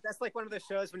 that's like one of those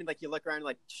shows when like you look around and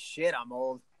like, shit, I'm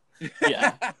old.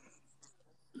 Yeah.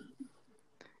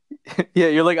 Yeah,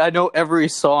 you're like, I know every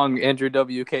song Andrew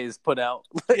WK has put out.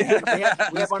 Yeah.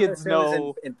 We have one of those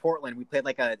shows in Portland. We played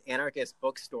like an anarchist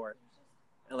bookstore,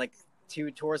 and like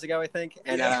 2 tours ago, I think.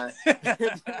 And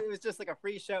it was just like a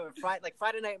free show. And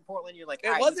Friday night in Portland, you're like,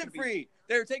 it wasn't free.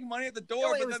 They were taking money at the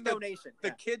door, but then donation.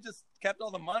 The kid just kept all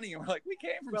the money, and we're like, we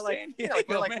came from San Diego.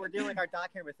 We're doing like our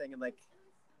Doc Hammer thing, and like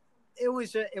it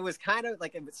was kind of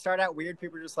like it would start out weird.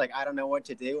 People were just like, I don't know what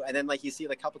to do, and then like you see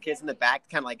like a couple kids in the back,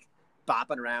 kind of like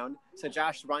bopping around. So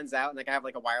Josh runs out, and like I have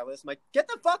like a wireless. I'm like, get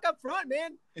the fuck up front,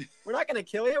 man. We're not gonna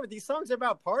kill you. But these songs are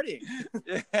about partying.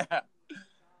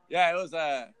 Yeah. It was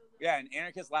an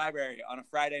anarchist library on a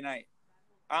Friday night.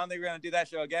 I don't think we're gonna do that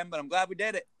show again, but I'm glad we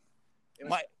did it.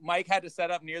 Mike had to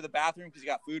set up near the bathroom because he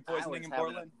got food poisoning in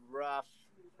Portland. Rough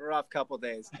couple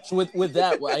days. So with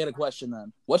that, I got a question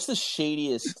then. What's the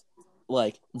shadiest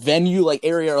like venue, like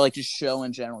area, or like just show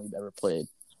in general you've ever played?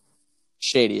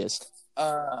 Shadiest.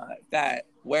 That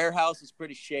warehouse is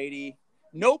pretty shady.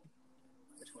 Nope.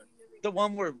 Which one? The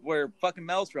one where fucking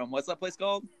Mel's from. What's that place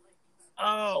called?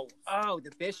 Oh,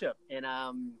 the Bishop in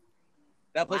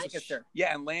that place Lancaster.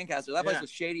 In Lancaster. That place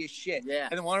was shady as shit. Yeah.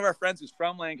 And then one of our friends who's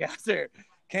from Lancaster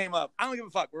came up. I don't give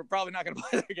a fuck. We're probably not gonna play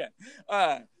there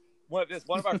again.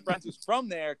 One of our friends who's from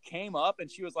there came up, and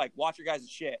she was like, "Watch your guys'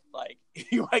 shit. Like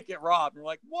you might get robbed." And we're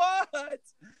like, "What?"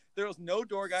 There was no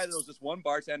door guy. There was just one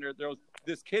bartender. There was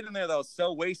this kid in there that was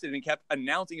so wasted, and he kept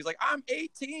announcing, he's like, "I'm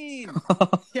 18."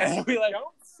 Yeah, we like,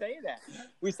 don't say that.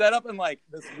 We set up in like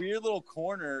this weird little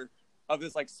corner of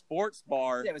this like sports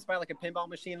bar. Yeah, it was by like a pinball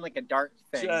machine, like a dart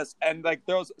thing. And like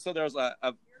there was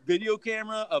a video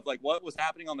camera of like what was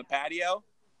happening on the patio,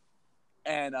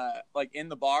 and like in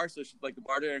the bar, so she, like the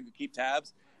bartender could keep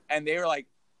tabs, and they were like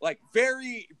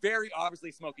very very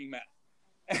obviously smoking meth.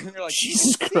 And they're like,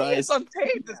 Jesus Christ! It's on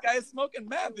tape. This guy is smoking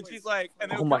meth, and she's like,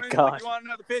 and oh my god, like, you want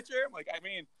another picture? I'm like, I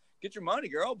mean, get your money,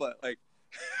 girl, but like,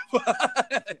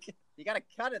 you gotta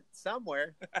cut it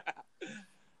somewhere.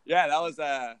 Yeah, that was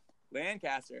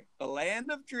Lancaster, the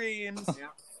land of dreams.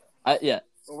 Yeah.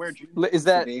 Well, where is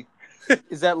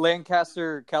that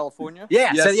Lancaster, California?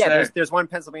 Yeah. Yes, so yeah, sir. there's one in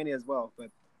Pennsylvania as well, but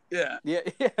Yeah.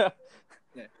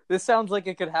 This sounds like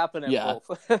it could happen at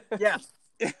both. Yeah.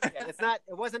 It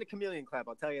wasn't a chameleon club,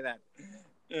 I'll tell you that.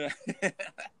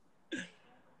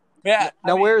 Yeah.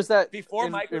 Now, where is that before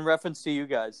in reference to you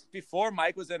guys? Before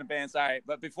Mike was in a band,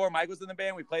 before Mike was in the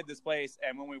band, we played this place,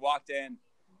 and when we walked in,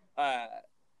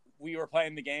 we were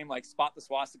playing the game like Spot the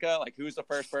Swastika, like who's the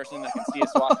first person that can see a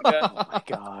swastika. Oh my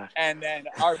god. And then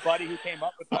our buddy who came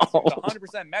up with us, who was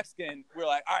 100% Mexican, we were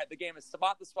like, all right, the game is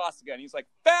Spot the Swastika. And he's like,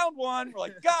 found one. We're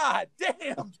like, God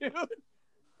damn, dude.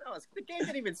 No, the game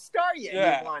didn't even start yet.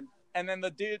 Yeah. And then the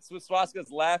dudes with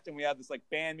swastikas left, and we had this like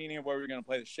band meeting of where we were going to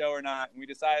play the show or not. And we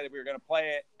decided we were going to play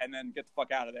it and then get the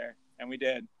fuck out of there. And we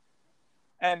did.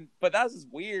 But that was just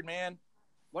weird, man.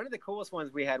 One of the coolest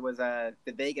ones we had was the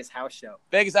Vegas house show.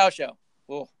 Vegas house show.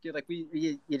 Cool. Dude, like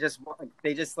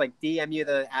they just like DM you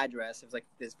the address. It was like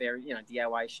this very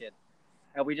DIY shit.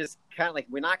 And we just kind of like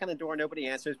we knock on the door, nobody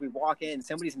answers. We walk in,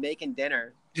 somebody's making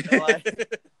dinner. They're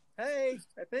like, hey,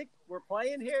 I think we're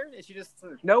playing here. And she just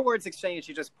no words exchanged.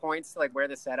 She just points to like where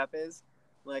the setup is.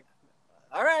 I'm like,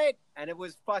 all right, and it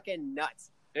was fucking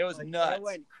nuts. It was nuts. It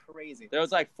went crazy. There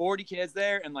was like 40 kids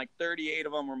there, and like 38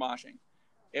 of them were moshing.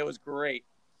 It was great.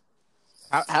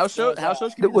 House shows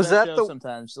can be Was the best that show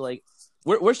sometimes. So, like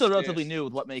we're still relatively new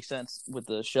with what makes sense with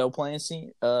the show playing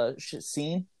scene. I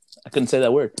couldn't say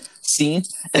that word. Scene.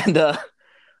 And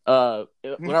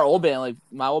When our old band, like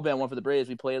my old band, went for the Braves,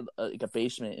 we played like a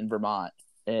basement in Vermont,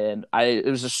 and it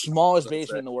was the smallest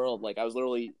basement in the world. Like I was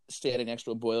literally standing next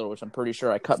to a boiler, which I'm pretty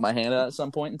sure I cut my hand at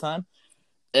some point in time.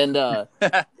 And yeah,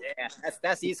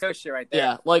 that's East Coast shit right there.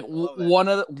 Yeah, like one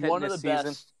of the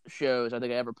best shows I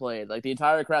think I ever played. Like the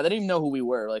entire crowd, they didn't even know who we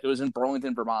were. Like it was in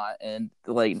Burlington, Vermont, and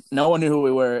like no one knew who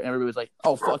we were. And everybody was like,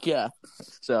 "Oh fuck yeah!"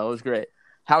 So it was great.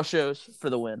 House shows for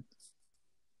the win,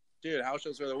 dude. House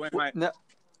shows for the win.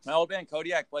 My old band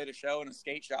Kodiak played a show in a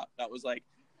skate shop that was like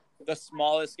the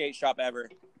smallest skate shop ever.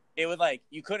 It was like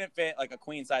you couldn't fit like a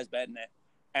queen size bed in it,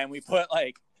 and we put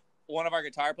like one of our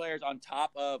guitar players on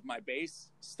top of my bass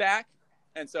stack,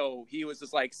 and so he was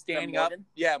just like standing up.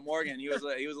 Yeah, Morgan. He was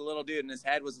a little dude, and his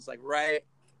head was just like right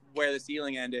where the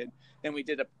ceiling ended. Then we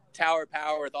did a tower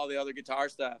power with all the other guitar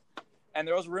stuff, and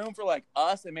there was room for like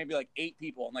us and maybe like 8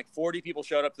 people, and like 40 people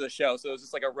showed up to the show. So it was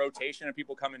just like a rotation of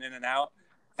people coming in and out,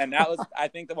 and that was I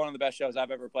think one of the best shows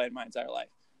I've ever played in my entire life.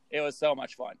 It was so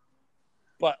much fun,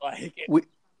 but like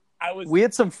we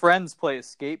had some friends play a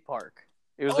skate park.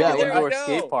 It was like an indoor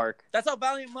skate park. That's how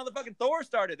Valiant motherfucking Thor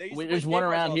started. There's one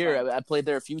around here. I played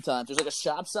there a few times. There's like a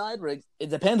shop side where it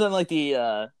depends on like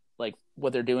the like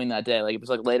what they're doing that day. Like if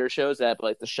it's like later shows that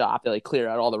like the shop, they like clear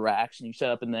out all the racks and you set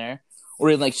up in there,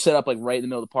 or you like set up like right in the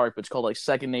middle of the park. But it's called like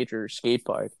Second Nature Skate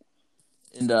Park,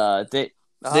 and they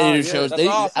do shows.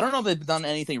 Awesome. I don't know if they've done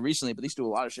anything recently, but they used to do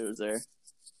a lot of shows there.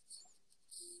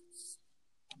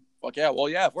 Fuck yeah! Well,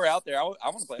 yeah. If we're out there, I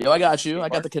want to play. Yo, I got you. I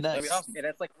got the connects. Awesome. Yeah,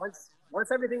 that's like once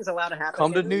everything's allowed to happen.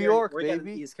 Come to New York, we're baby. getting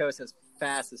the East Coast as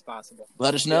fast as possible.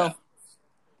 Let us know.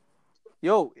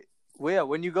 Yeah. Yo,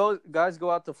 when you guys go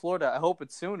out to Florida, I hope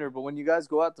it's sooner. But when you guys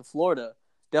go out to Florida,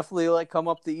 definitely like come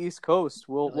up the East Coast.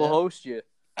 We'll host you.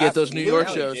 Get those New York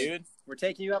shows, dude. We're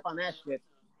taking you up on that shit,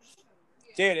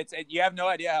 dude. You have no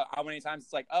idea how many times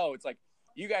it's like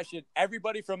you guys should.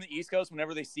 Everybody from the East Coast,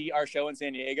 whenever they see our show in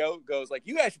San Diego, goes like,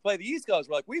 "You guys should play the East Coast."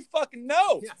 We're like, "We fucking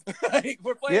know." Yeah. Like,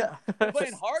 we're playing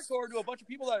hardcore to a bunch of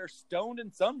people that are stoned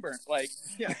and sunburnt. Like,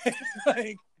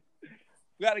 like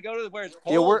we got to go to where it's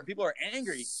cold. And people are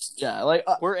angry. Yeah, like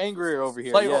we're angrier over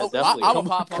here. Like, yeah, definitely. I'm a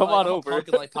pop punk. Come on over. Punk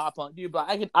and, like pop punk, dude.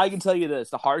 But I can tell you this: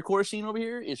 the hardcore scene over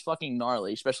here is fucking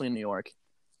gnarly, especially in New York.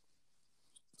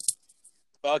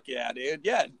 Fuck yeah, dude.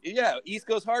 Yeah. East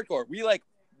Coast hardcore. We like.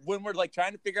 When we're like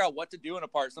trying to figure out what to do in a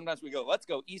part, sometimes we go, let's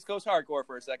go East Coast hardcore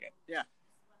for a second. Yeah.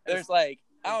 There's like,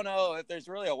 I don't know if there's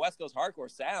really a West Coast hardcore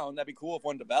sound. That'd be cool if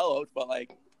one developed, but like,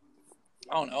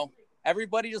 I don't know.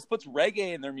 Everybody just puts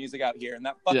reggae in their music out here, and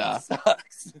that fucking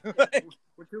sucks. Like,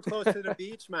 we're too close to the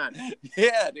beach, man.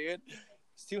 Yeah, dude.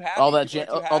 It's too happy. All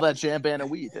that jam band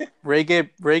and weed.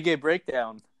 reggae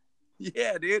breakdown.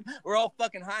 Yeah, dude. We're all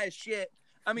fucking high as shit.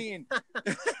 I mean,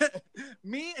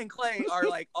 me and Clay are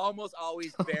like almost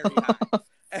always very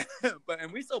high,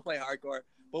 and we still play hardcore.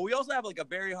 But we also have like a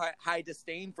very high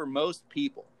disdain for most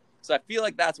people. So I feel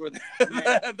like that's where the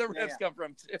riffs come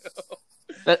from too.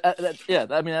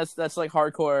 I mean that's like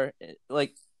hardcore,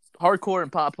 like hardcore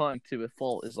and pop punk to a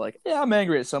fault is like, yeah, I'm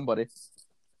angry at somebody.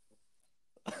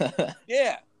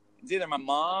 Yeah, it's either my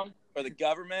mom or the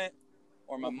government,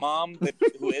 or my mom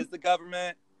who is the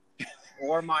government.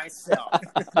 Or myself.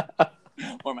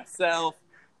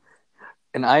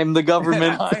 And I am the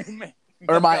government.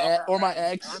 or my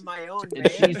ex. I'm my own and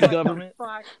she's the government.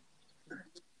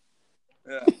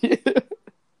 Yeah.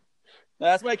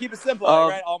 That's why I keep it simple. I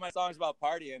write all my songs about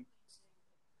partying.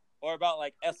 Or about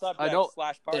like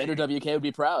 /party. Andrew WK would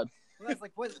be proud. Well, that's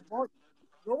like what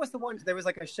was the one? There was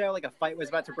like a show, like a fight was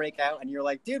about to break out, and you're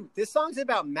like, dude, this song's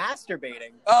about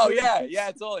masturbating. Oh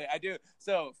yeah, totally. I do.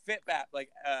 So Fit Bap, like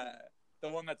the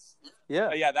one that's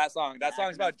that song. That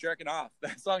song's about jerking off.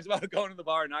 That song's about going to the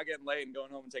bar, not getting laid, and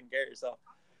going home and taking care of yourself.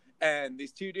 And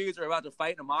these two dudes are about to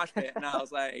fight in a mosh pit, and I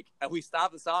was like, and we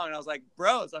stopped the song, and I was like,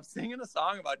 bros, I'm singing a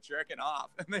song about jerking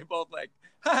off, and they both like,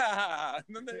 ha ha ha,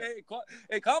 and then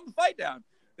they calmed the fight down.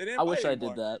 They didn't. I wish anymore.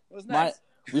 I did that. It was nice.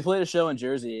 We played a show in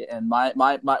Jersey, and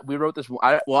we wrote this.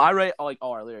 I write like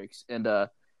all our lyrics, and I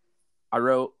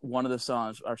wrote one of the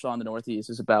songs. Our song, "The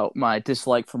Northeast," is about my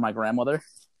dislike for my grandmother.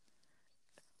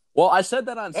 Well, I said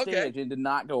that on stage and did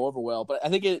not go over well, but I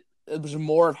think it was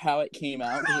more of how it came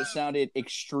out because it sounded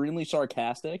extremely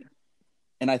sarcastic,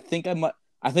 and I think I might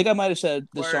have said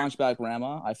this song's about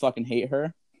grandma. I fucking hate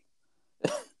her,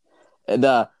 and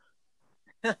that's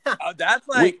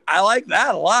like I like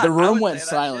that a lot. The room went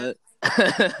silent.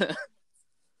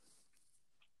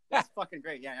 That's fucking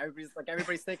great. Yeah,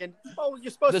 everybody's thinking, oh,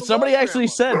 you're supposed to. Somebody actually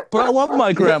said, but I love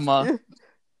my grandma.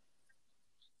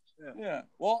 Yeah.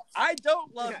 Well, I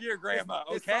don't love your grandma,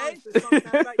 okay? This song's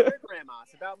not about your grandma.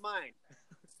 It's about mine.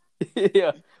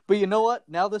 Yeah. But you know what?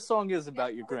 Now this song is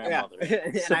about your grandmother.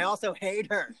 And I also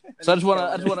hate her. So I just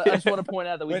want to point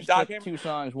out that we just took 2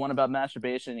 songs, one about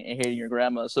masturbation and hating your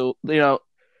grandma. So if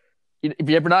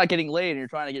you're ever not getting laid and you're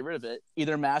trying to get rid of it,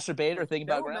 either masturbate or think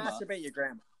about grandma. Don't masturbate your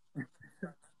grandma.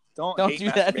 Don't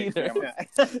do that either.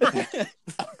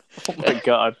 Oh my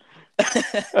god.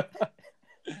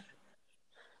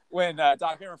 When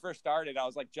Doc Hammer first started, I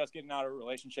was like just getting out of a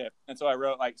relationship, and so I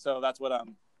wrote so that's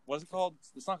what's it called?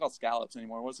 It's not called Scallops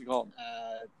anymore. What's it called?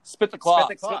 Spit the Claw.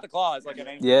 Spit the Claw is like an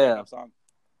angry breakup song,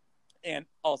 and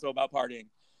also about partying.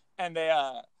 And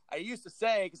I used to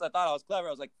say, because I thought I was clever,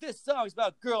 I was like, this song's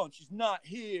about a girl and she's not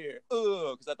here.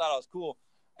 Ugh, because I thought I was cool.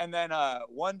 And then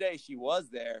one day she was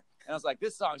there, and I was like,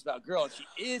 this song's about a girl and she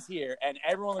is here. And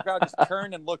everyone in the crowd just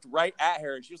turned and looked right at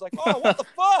her, and she was like, oh, what the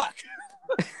fuck?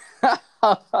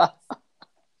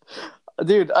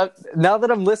 Dude, now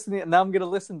that I'm listening, now I'm going to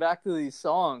listen back to these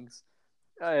songs,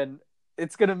 and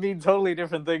it's going to mean totally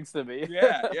different things to me.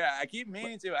 Yeah. I keep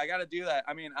meaning to. I got to do that.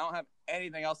 I mean, I don't have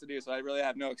anything else to do, so I really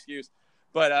have no excuse.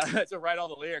 But to write all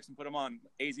the lyrics and put them on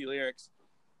AZ Lyrics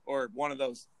or one of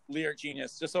those Lyric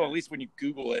Genius, just so at least when you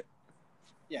Google it.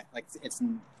 Yeah, like it's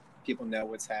people know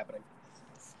what's happening.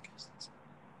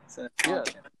 So, yeah,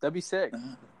 that'd be sick.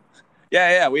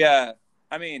 Yeah. We I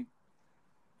mean,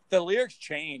 the lyrics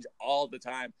change all the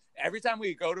time. Every time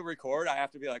we go to record, I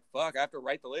have to be like, fuck, I have to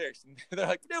write the lyrics. And they're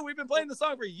like, dude, we've been playing the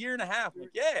song for a year and a half. I'm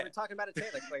like, yeah. We're talking about it today.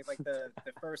 Like the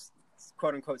first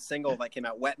quote unquote single that came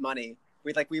out, Wet Money.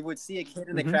 We would see a kid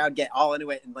in the crowd get all into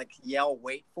it and like yell,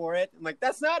 wait for it. I'm like,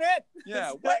 that's not it.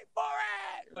 Yeah, wait for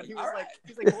it. But he was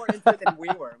like more into it than we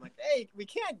were. I'm like, hey, we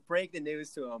can't break the news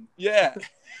to him. Yeah.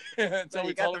 Until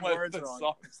we got told him what the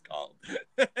song's called.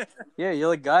 Yeah, you're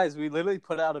like, guys, we literally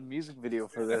put out a music video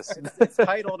for this. It's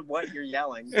titled What You're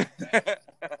Yelling.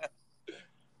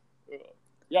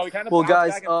 Yeah, we kind of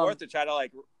guys, back and forth to try to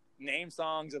like name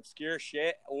songs obscure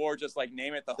shit or just like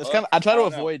name it the hook. I try to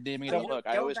avoid naming it the hook.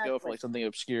 I always go for like something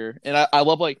obscure, and I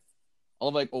love like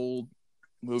old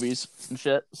movies and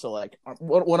shit. So like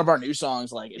one of our new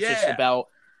songs, like it's just about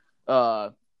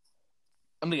I'm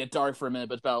gonna get dark for a minute,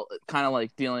 but it's about kind of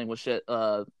like dealing with shit,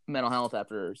 mental health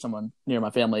after someone near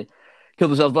my family killed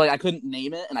themselves. But like I couldn't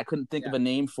name it, and I couldn't think of a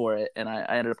name for it, and I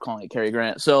ended up calling it Cary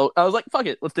Grant. So I was like, fuck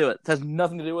it, let's do it. It has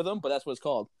nothing to do with them, but that's what it's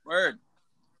called. Word.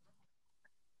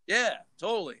 Yeah,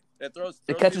 totally.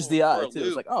 It catches the eye too.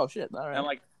 It's like, oh shit, all right. And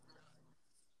like,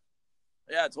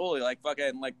 yeah, totally. Like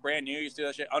fucking like Brand New used to do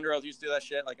that shit. Under Oath used to do that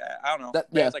shit. Like I don't know.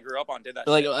 Bands I grew up on did that.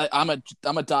 Like shit. I'm a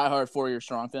diehard 4 Year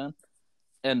Strong fan,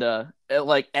 and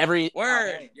like every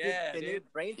word, the new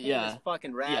Brain Pain is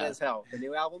fucking rad as hell. The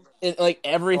new album, like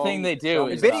everything they do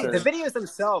is the videos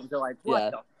themselves are like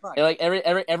what the fuck. And, like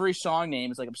every song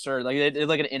name is like absurd. Like they did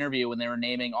like an interview when they were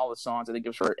naming all the songs. I think it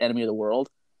was for Enemy of the World.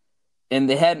 And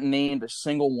they hadn't named a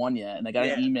single one yet, and they got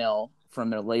an email from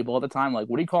their label at the time, like,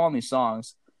 "What are you calling these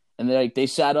songs?" And they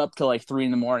sat up till like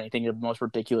 3 a.m, thinking of the most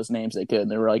ridiculous names they could,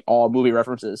 and they were like all movie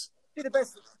references. Dude, the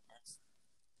best.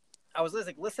 I was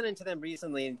listening to them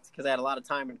recently because I had a lot of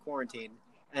time in quarantine,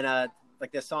 and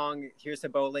like the song "Here's to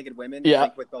Bow-Legged Women,"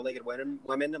 like with bow-legged women.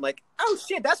 I'm like, oh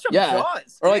shit, that's from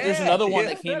Jaws. Or like, there's another one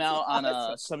that came out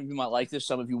on some of you might like this,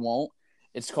 some of you won't.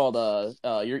 It's called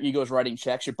Your Ego's Writing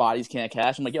Checks, Your Bodies Can't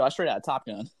Cash. I'm like, yo, I straight out of Top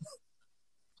Gun.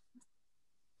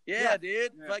 Yeah,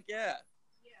 dude. Yeah. Fuck yeah.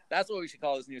 That's what we should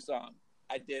call this new song.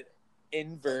 I did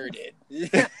Inverted.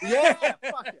 Yeah,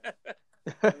 fuck it.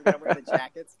 We're wearing the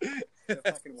jackets. The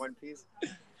fucking one piece.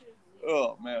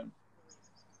 Oh, man.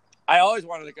 I always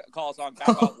wanted to call a song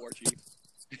Back Off War Chief.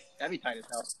 That'd be tight as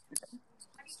hell.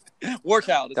 War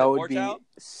Child. Is that it would War be Child?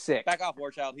 Sick. Back Off War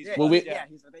Child.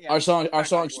 Our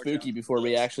song Spooky before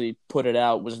we actually put it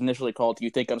out was initially called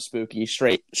 "You Think I'm Spooky."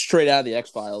 Straight out of the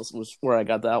X-Files was where I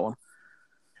got that one.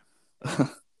 All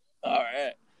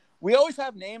right. We always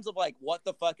have names of like what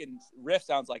the fucking riff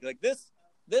sounds like. Like this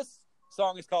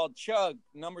song is called Chug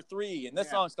number 3, and this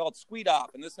song's called Squeed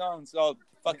Op, and this song's called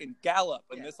fucking Gallop,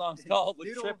 and this song's called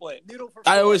the Triplet.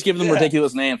 I always give them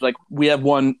ridiculous names. Like we have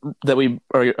one that we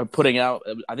are putting out.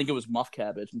 I think it was Muff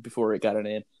Cabbage before it got a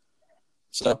name.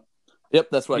 So, yep,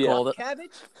 that's what I called it.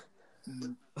 Cabbage.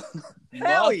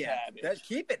 Hell yeah!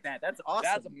 Keep it that. That's awesome.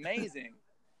 That's amazing.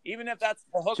 Even if that's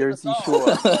the hook Jersey of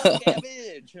the song.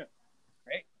 Cabbage.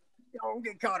 Right? Don't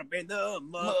get caught up in the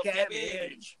Muff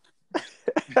Cabbage.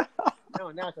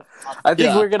 I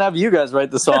think we're gonna have you guys write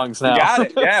the songs now. We got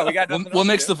it. Yeah, we got. We'll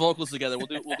mix the vocals together. We'll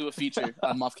do a feature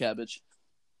on Muff Cabbage.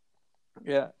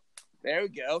 Yeah. There we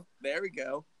go.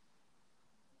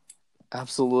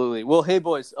 Absolutely. Well, hey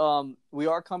boys, we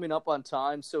are coming up on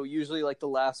time, so usually like the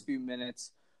last few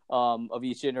minutes of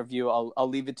each interview, I'll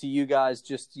leave it to you guys.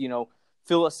 Just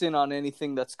fill us in on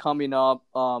anything that's coming up,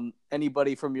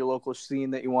 anybody from your local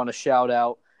scene that you want to shout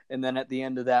out, and then at the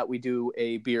end of that, we do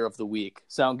a beer of the week.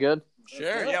 Sound good?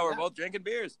 Sure. Yeah, we're both drinking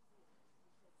beers.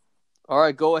 All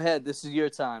right, go ahead. This is your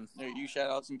time. There, you shout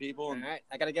out some people. All right,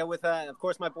 I got to go with, of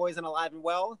course, my boys in Alive and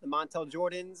Well, the Montel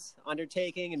Jordans,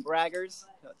 Undertaking, and Braggers.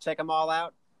 Check them all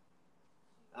out.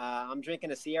 I'm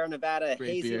drinking a Sierra Nevada Great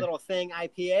Hazy beer. Little Thing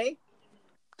IPA.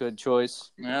 Good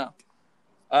choice. Yeah.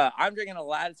 I'm drinking a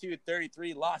Latitude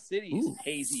 33 Lost Cities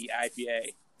Hazy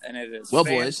IPA, and it is Well,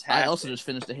 fantastic. boys, I also just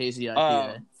finished a hazy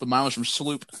IPA, but mine was from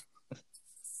Sloop.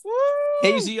 Woo!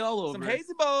 Hazy all over. Some it.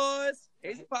 hazy boys.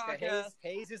 Hazy podcast.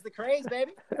 Haze is the craze,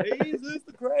 baby. Haze is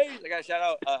the craze. I got to shout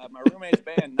out my roommate's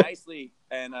band, Nicely,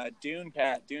 and Dune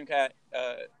Cat. Dune Cat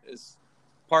is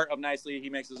part of Nicely. He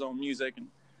makes his own music and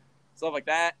stuff like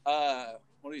that.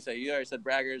 What do you say? You already said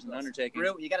Braggers and Undertaking.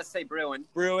 You got to say Bruin.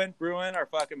 Bruin, our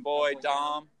fucking boy,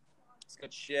 Dom. It's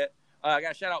good shit. I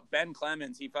got to shout out Ben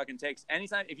Clemens. He fucking takes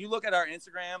anytime. If you look at our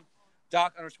Instagram,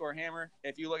 Doc_Hammer,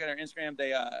 if you look at our Instagram,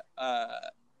 they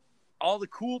all the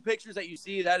cool pictures that you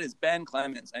see, that is Ben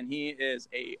Clemens, and he is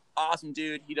a awesome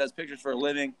dude. He does pictures for a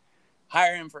living.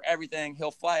 Hire him for everything. He'll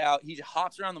fly out. He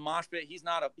hops around the mosh pit. He's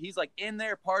like in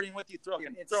there partying with you,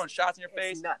 throwing shots in your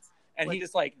face, Nuts. and he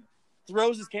just like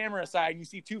throws his camera aside, and you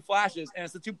see two flashes, and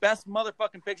it's the two best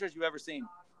motherfucking pictures you've ever seen.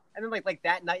 And then like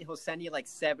that night, he'll send you like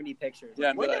 70 pictures. Yeah,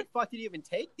 Like, where like, the fuck did you even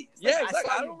take these? Yeah, Like, I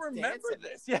saw don't you remember dancing.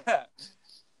 this.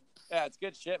 Yeah, it's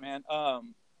good shit, man. But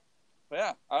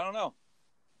yeah, I don't know.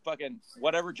 Fucking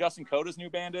whatever Justin Coda's new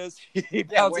band is, he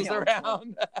bounces we're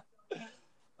around.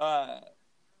 But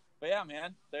yeah,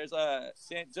 man, there's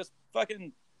just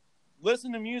fucking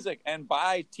listen to music and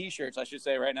buy T-shirts, I should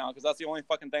say right now, because that's the only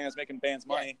fucking thing that's making bands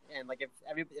money. Yeah, and like if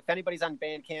anybody's on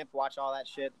Bandcamp, watch all that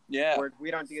shit. Yeah, We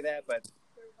don't do that, but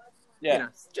yeah, you know,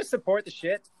 just support the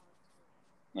shit.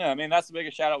 yeah. I mean, that's the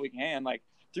biggest shout out we can. Like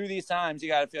through these times, you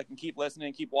gotta fucking keep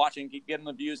listening, keep watching, keep getting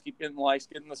the views, keep getting the likes,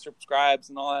 getting the subscribes,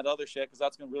 and all that other shit, because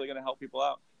that's really gonna help people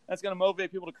out. That's gonna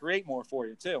motivate people to create more for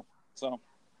you too. So.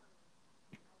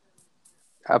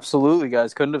 Absolutely,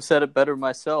 guys. Couldn't have said it better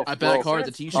myself. I back hard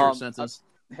the T-shirt sent us.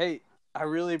 Hey, I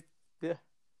really... Yeah.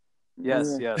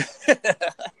 Yes.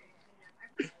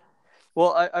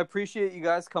 Well, I appreciate you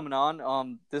guys coming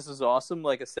on. This is awesome.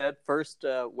 Like I said, first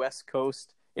West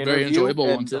Coast interview. Very enjoyable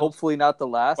and one, too. hopefully not the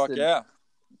last. Fuck And yeah.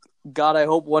 God, I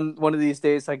hope one of these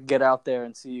days I can get out there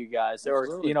and see you guys.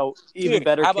 Absolutely. Or, even Dude,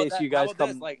 better how about case that? you guys how about come...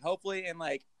 this? Like, hopefully in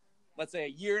like, let's say a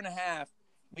year and a half,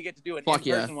 we get to do an Fuck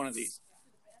in-person yeah. one of these.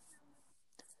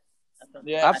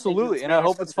 Yeah, Absolutely, and I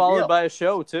hope it's followed by a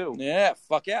show, too. Yeah,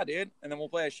 fuck yeah, dude. And then we'll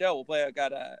play a show. We'll play a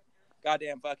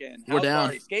goddamn fucking We're house down.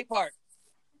 party, skate park.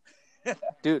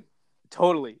 Dude,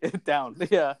 totally. Down.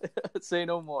 Yeah. Say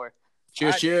no more. Cheers,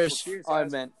 All right, cheers. well, cheers, All right,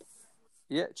 guys. man.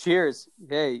 Yeah, cheers.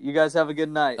 Hey, you guys have a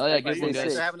good night. Oh, yeah, Everybody good one, stay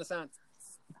guys. Thanks for safe. having us on.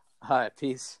 All right,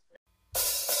 peace.